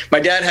 From my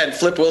dad had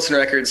Flip Wilson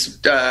records,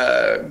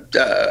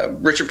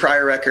 Richard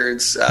Pryor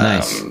records,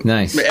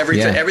 nice.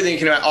 Everything you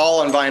can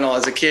all on vinyl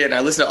as a kid, and I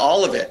listened to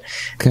all of it.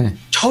 Okay.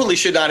 Totally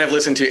should not have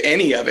listened to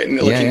any of it. And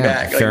looking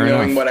back,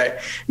 knowing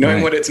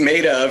what it's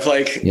made of,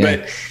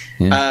 but.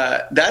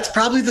 Yeah. That's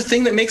probably the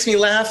thing that makes me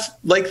laugh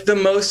the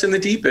most and the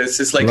deepest.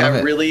 It's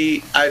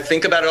I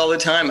think about it all the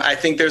time. I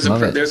think there's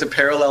a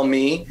parallel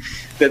me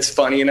that's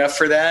funny enough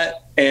for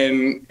that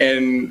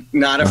and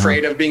not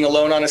afraid of being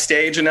alone on a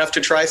stage enough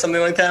to try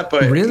something like that.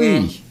 But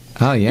really,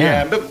 but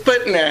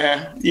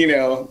nah,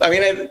 I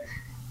mean,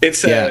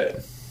 it's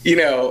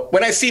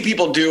when I see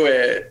people do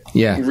it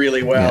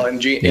really well,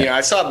 and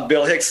I saw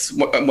Bill Hicks,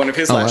 one of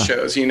his last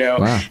shows,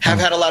 have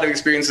had a lot of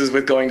experiences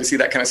with going to see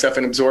that kind of stuff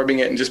and absorbing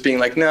it and just being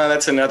like, no,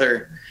 that's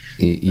another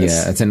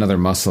Yeah, it's another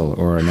muscle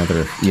or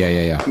another.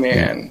 Yeah.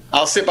 Man,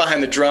 I'll sit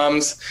behind the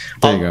drums.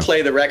 I'll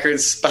play the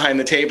records behind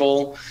the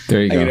table.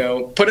 There you go. You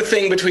know, put a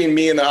thing between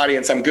me and the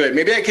audience. I'm good.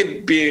 Maybe I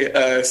could be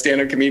a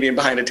stand-up comedian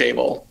behind a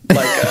table,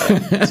 like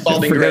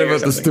Spalding Gray. Forget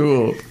about the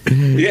stool.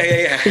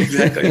 Yeah.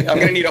 Exactly. I'm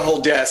gonna need a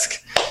whole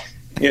desk.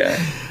 Yeah.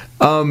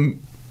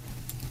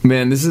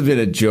 Man, this has been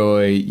a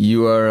joy.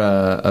 You are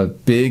a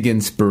big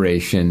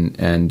inspiration,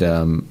 and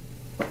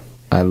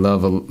I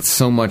love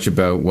so much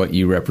about what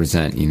you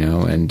represent, you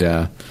know, and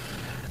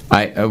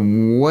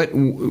what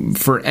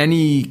for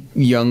any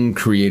young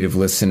creative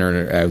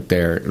listener out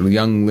there,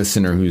 young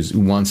listener who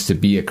wants to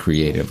be a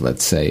creative,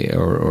 let's say,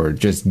 or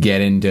just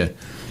get into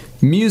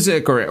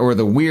music or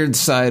the weird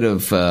side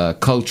of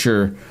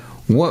culture,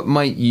 what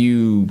might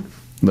you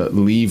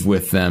leave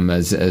with them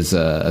as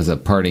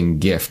a parting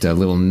gift, a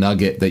little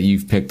nugget that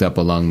you've picked up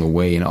along the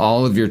way in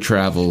all of your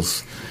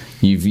travels?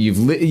 You've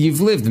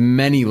lived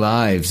many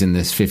lives in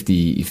this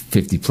 50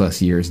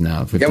 plus years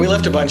now. Yeah, we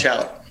left a bunch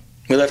out.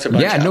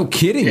 Yeah, no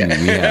kidding.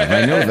 Yeah,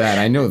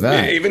 I know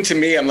that. Even to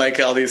me, I'm like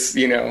all these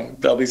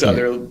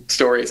other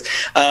stories.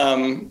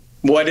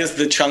 What is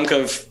the chunk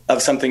of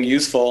something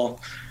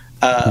useful?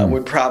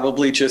 Would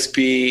probably just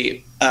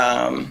be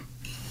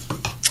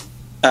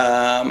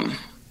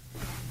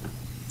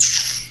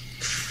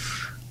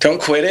don't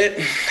quit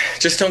it.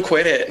 Just don't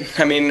quit it.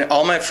 I mean,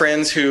 all my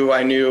friends who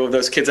I knew,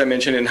 those kids I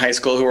mentioned in high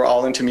school who were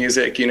all into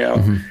music, you know,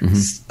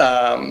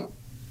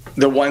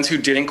 the ones who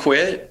didn't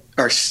quit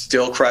are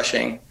still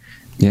crushing.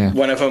 Yeah.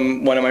 One of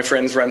my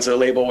friends runs a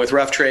label with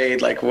Rough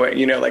Trade, like what,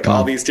 you know, like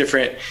all these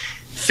different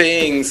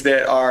things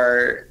that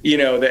are, you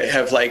know, that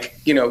have like,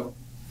 you know,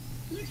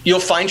 you'll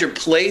find your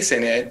place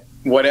in it,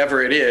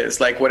 whatever it is,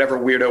 like whatever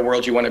weirdo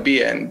world you want to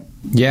be in,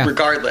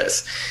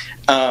 regardless.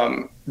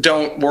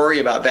 Don't worry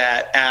about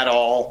that at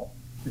all.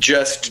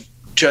 Just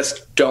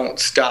don't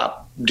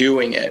stop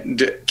doing it.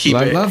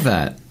 I love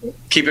that.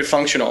 Keep it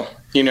functional.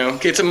 You know,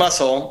 it's a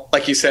muscle,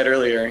 like you said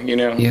earlier. You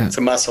know, it's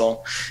a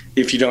muscle.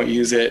 If you don't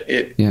use it,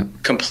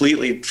 it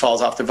completely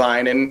falls off the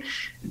vine. And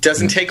it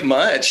doesn't take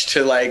much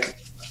to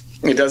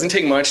It doesn't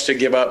take much to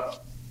give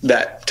up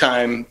that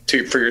time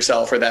for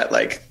yourself or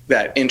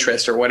that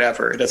interest or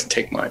whatever. It doesn't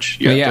take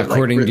much.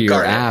 According to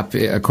your app,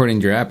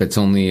 it's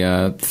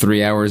only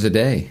 3 hours a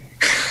day.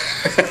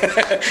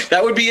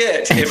 That would be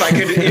it if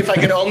I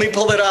could only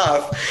pull it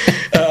off.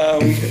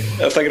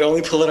 If I could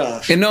only pull it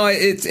off. And no,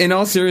 it's in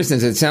all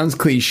seriousness, it sounds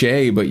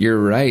cliche, but you're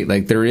right.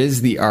 Like there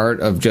is the art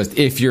of just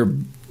if you're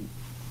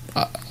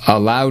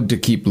allowed to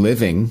keep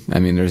living. I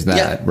mean, there's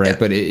that, right?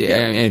 But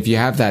and if you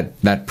have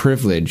that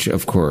privilege,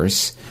 of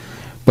course,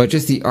 but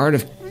just the art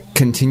of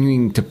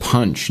continuing to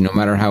punch, no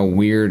matter how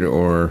weird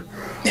or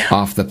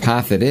off the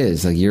path it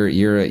is. Like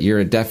you're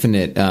a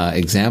definite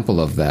example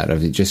of that,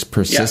 of it just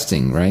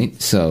persisting, right?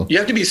 So you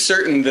have to be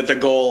certain that the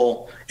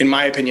goal, in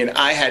my opinion,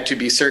 I had to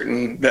be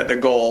certain that the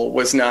goal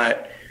was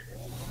not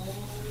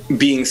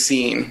being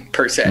seen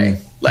per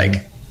se,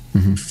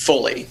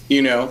 fully,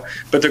 you know,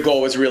 but the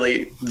goal was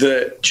really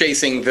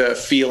chasing the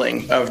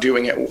feeling of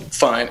doing it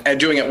fun and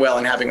doing it well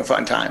and having a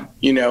fun time,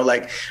 you know,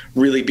 like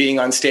really being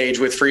on stage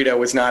with Frida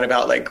was not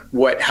about like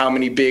how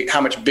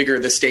much bigger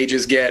the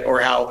stages get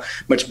or how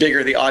much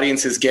bigger the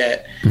audiences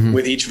get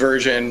with each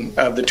version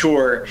of the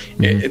tour.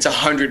 It's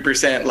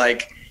 100%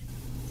 like,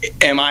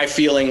 am I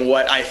feeling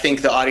what I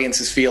think the audience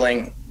is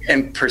feeling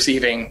and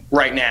perceiving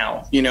right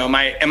now? You know, am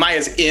I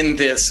as in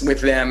this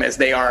with them as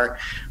they are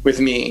with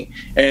me?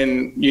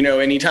 And, you know,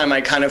 anytime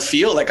I kind of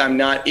feel like I'm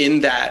not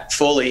in that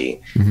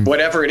fully,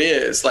 whatever it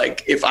is,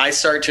 like if I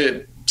start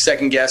to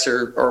second guess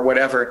or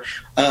whatever,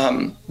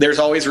 there's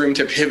always room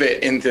to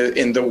pivot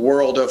in the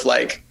world of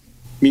like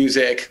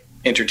music,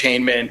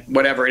 entertainment,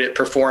 whatever it is,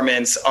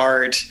 performance,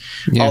 art,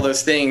 all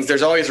those things.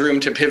 There's always room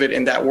to pivot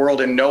in that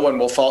world, and no one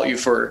will fault you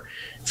for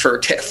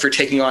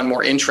taking on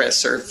more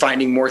interests or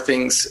finding more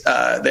things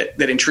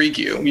that intrigue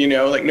you. You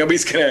know, like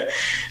nobody's gonna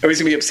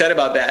be upset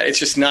about that. It's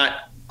just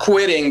not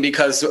quitting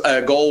because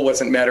a goal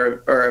wasn't met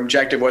or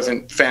objective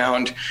wasn't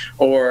found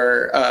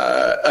or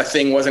a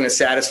thing wasn't as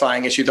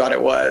satisfying as you thought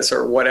it was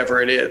or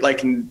whatever it is.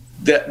 Like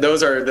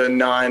those are the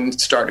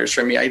non-starters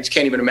for me. I just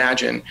can't even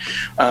imagine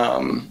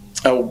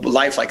a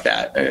life like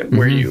that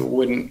where you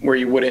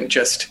wouldn't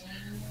just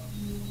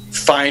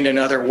find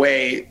another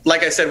way,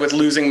 like I said, with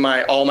losing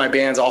all my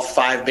bands, all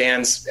 5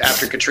 bands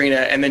after Katrina,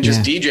 and then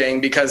just DJing,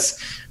 because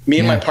me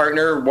and my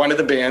partner, one of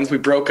the bands, we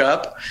broke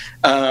up.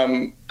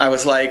 I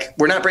was like,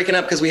 we're not breaking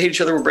up because we hate each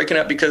other. We're breaking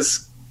up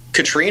because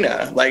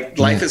Katrina, like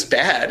life is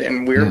bad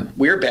and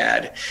we're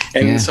bad.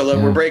 And so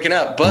we're breaking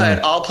up,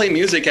 but I'll play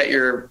music at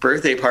your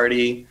birthday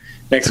party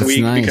next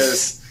week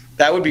because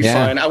that would be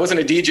fun. I wasn't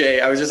a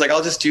DJ. I was just like,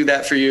 I'll just do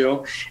that for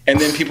you.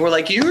 And then people were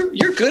like, you're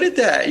good at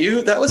that.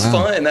 That was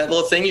fun. That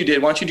little thing you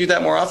did. Why don't you do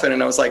that more often?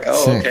 And I was like,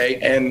 okay.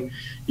 And,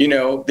 you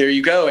know, there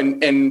you go.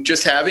 And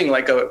just having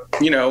like a,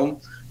 you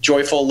know,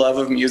 joyful love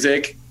of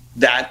music,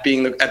 that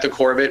being at the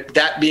core of it,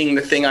 that being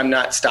the thing I'm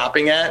not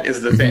stopping at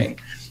is the thing.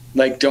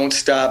 Like, don't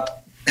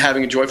stop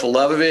having a joyful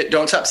love of it.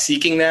 Don't stop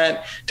seeking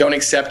that. Don't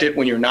accept it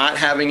when you're not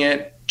having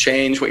it.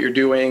 change what you're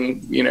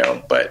doing,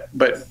 but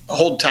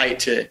hold tight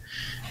to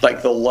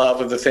like the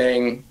love of the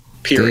thing,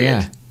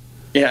 period.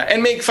 Yeah.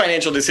 And make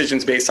financial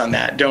decisions based on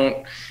that.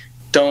 Don't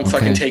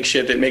fucking take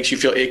shit that makes you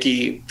feel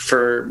icky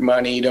for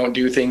money. Don't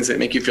do things that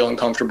make you feel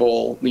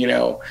uncomfortable.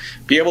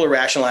 Be able to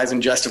rationalize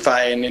and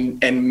justify and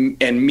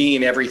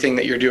mean everything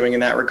that you're doing in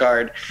that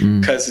regard.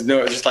 Because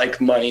just like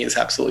money is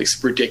absolutely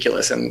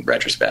ridiculous in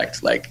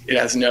retrospect. Like it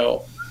has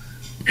no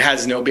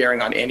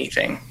bearing on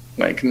anything.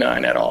 Like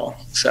none at all.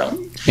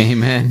 So,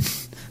 amen.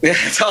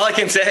 That's all I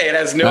can say. It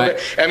has no. Right.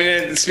 I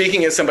mean,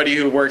 speaking as somebody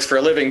who works for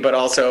a living, but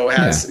also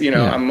has,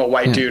 I'm a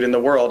white dude in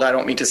the world. I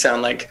don't mean to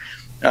sound like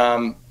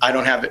I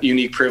don't have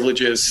unique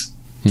privileges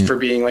for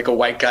being like a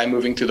white guy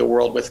moving through the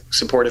world with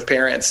supportive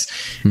parents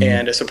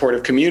and a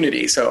supportive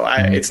community. So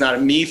it's not a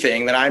me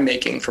thing that I'm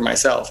making for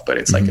myself, but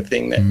it's like a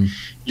thing that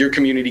your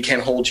community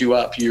can hold you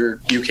up. You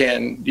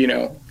can,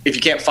 if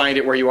you can't find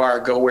it where you are,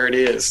 go where it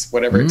is,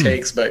 whatever it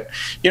takes. But,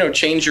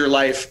 change your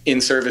life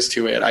in service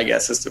to it, I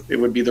guess it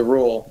would be the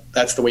rule.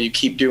 That's the way you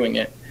keep doing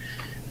it.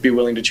 Be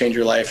willing to change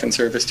your life in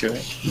service to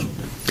it.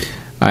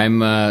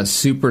 I'm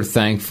super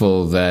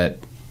thankful that,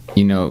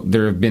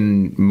 there have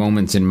been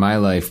moments in my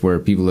life where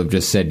people have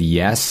just said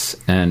yes,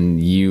 and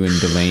you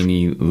and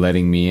Delaney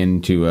letting me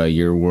into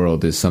your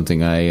world is something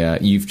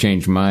you've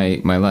changed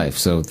my life.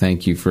 So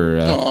thank you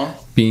for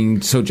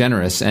being so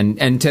generous,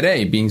 and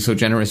today being so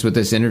generous with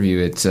this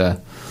interview.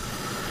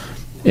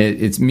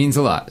 It means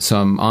a lot. So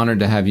I'm honored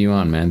to have you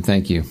on, man.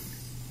 Thank you.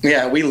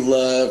 Yeah, we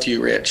loved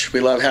you, Rich. We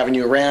love having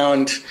you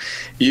around.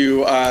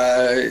 You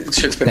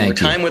should spend more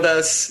time with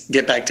us.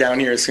 Get back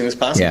down here as soon as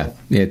possible.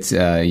 Yeah, it's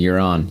you're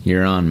on,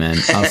 man.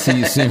 I'll see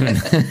you soon.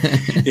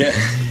 Yeah.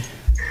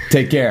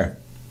 Take care.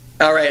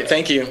 All right,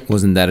 thank you.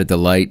 Wasn't that a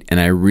delight? And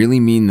I really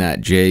mean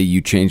that, Jay.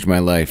 You changed my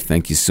life.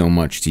 Thank you so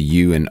much to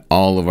you and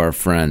all of our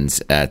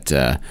friends at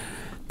the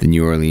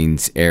New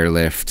Orleans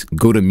Airlift.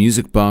 Go to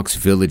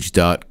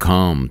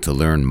musicboxvillage.com to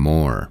learn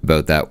more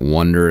about that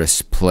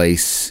wondrous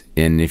place.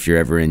 And if you're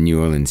ever in New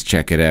Orleans,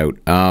 check it out.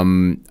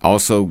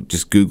 Also,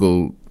 just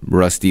Google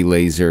Rusty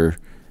Laser,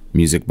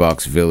 Music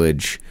Box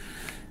Village,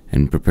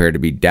 and prepare to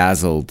be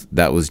dazzled.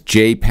 That was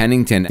Jay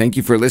Pennington. Thank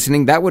you for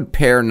listening. That would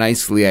pair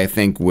nicely, I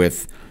think,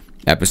 with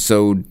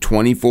episode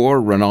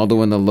 24,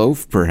 Ronaldo and the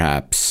Loaf,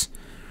 perhaps.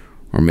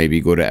 Or maybe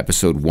go to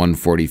episode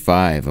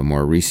 145, a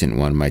more recent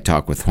one, my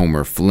talk with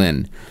Homer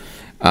Flynn.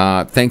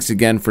 Thanks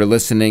again for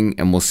listening,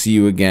 and we'll see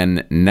you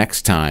again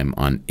next time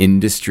on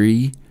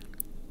Industry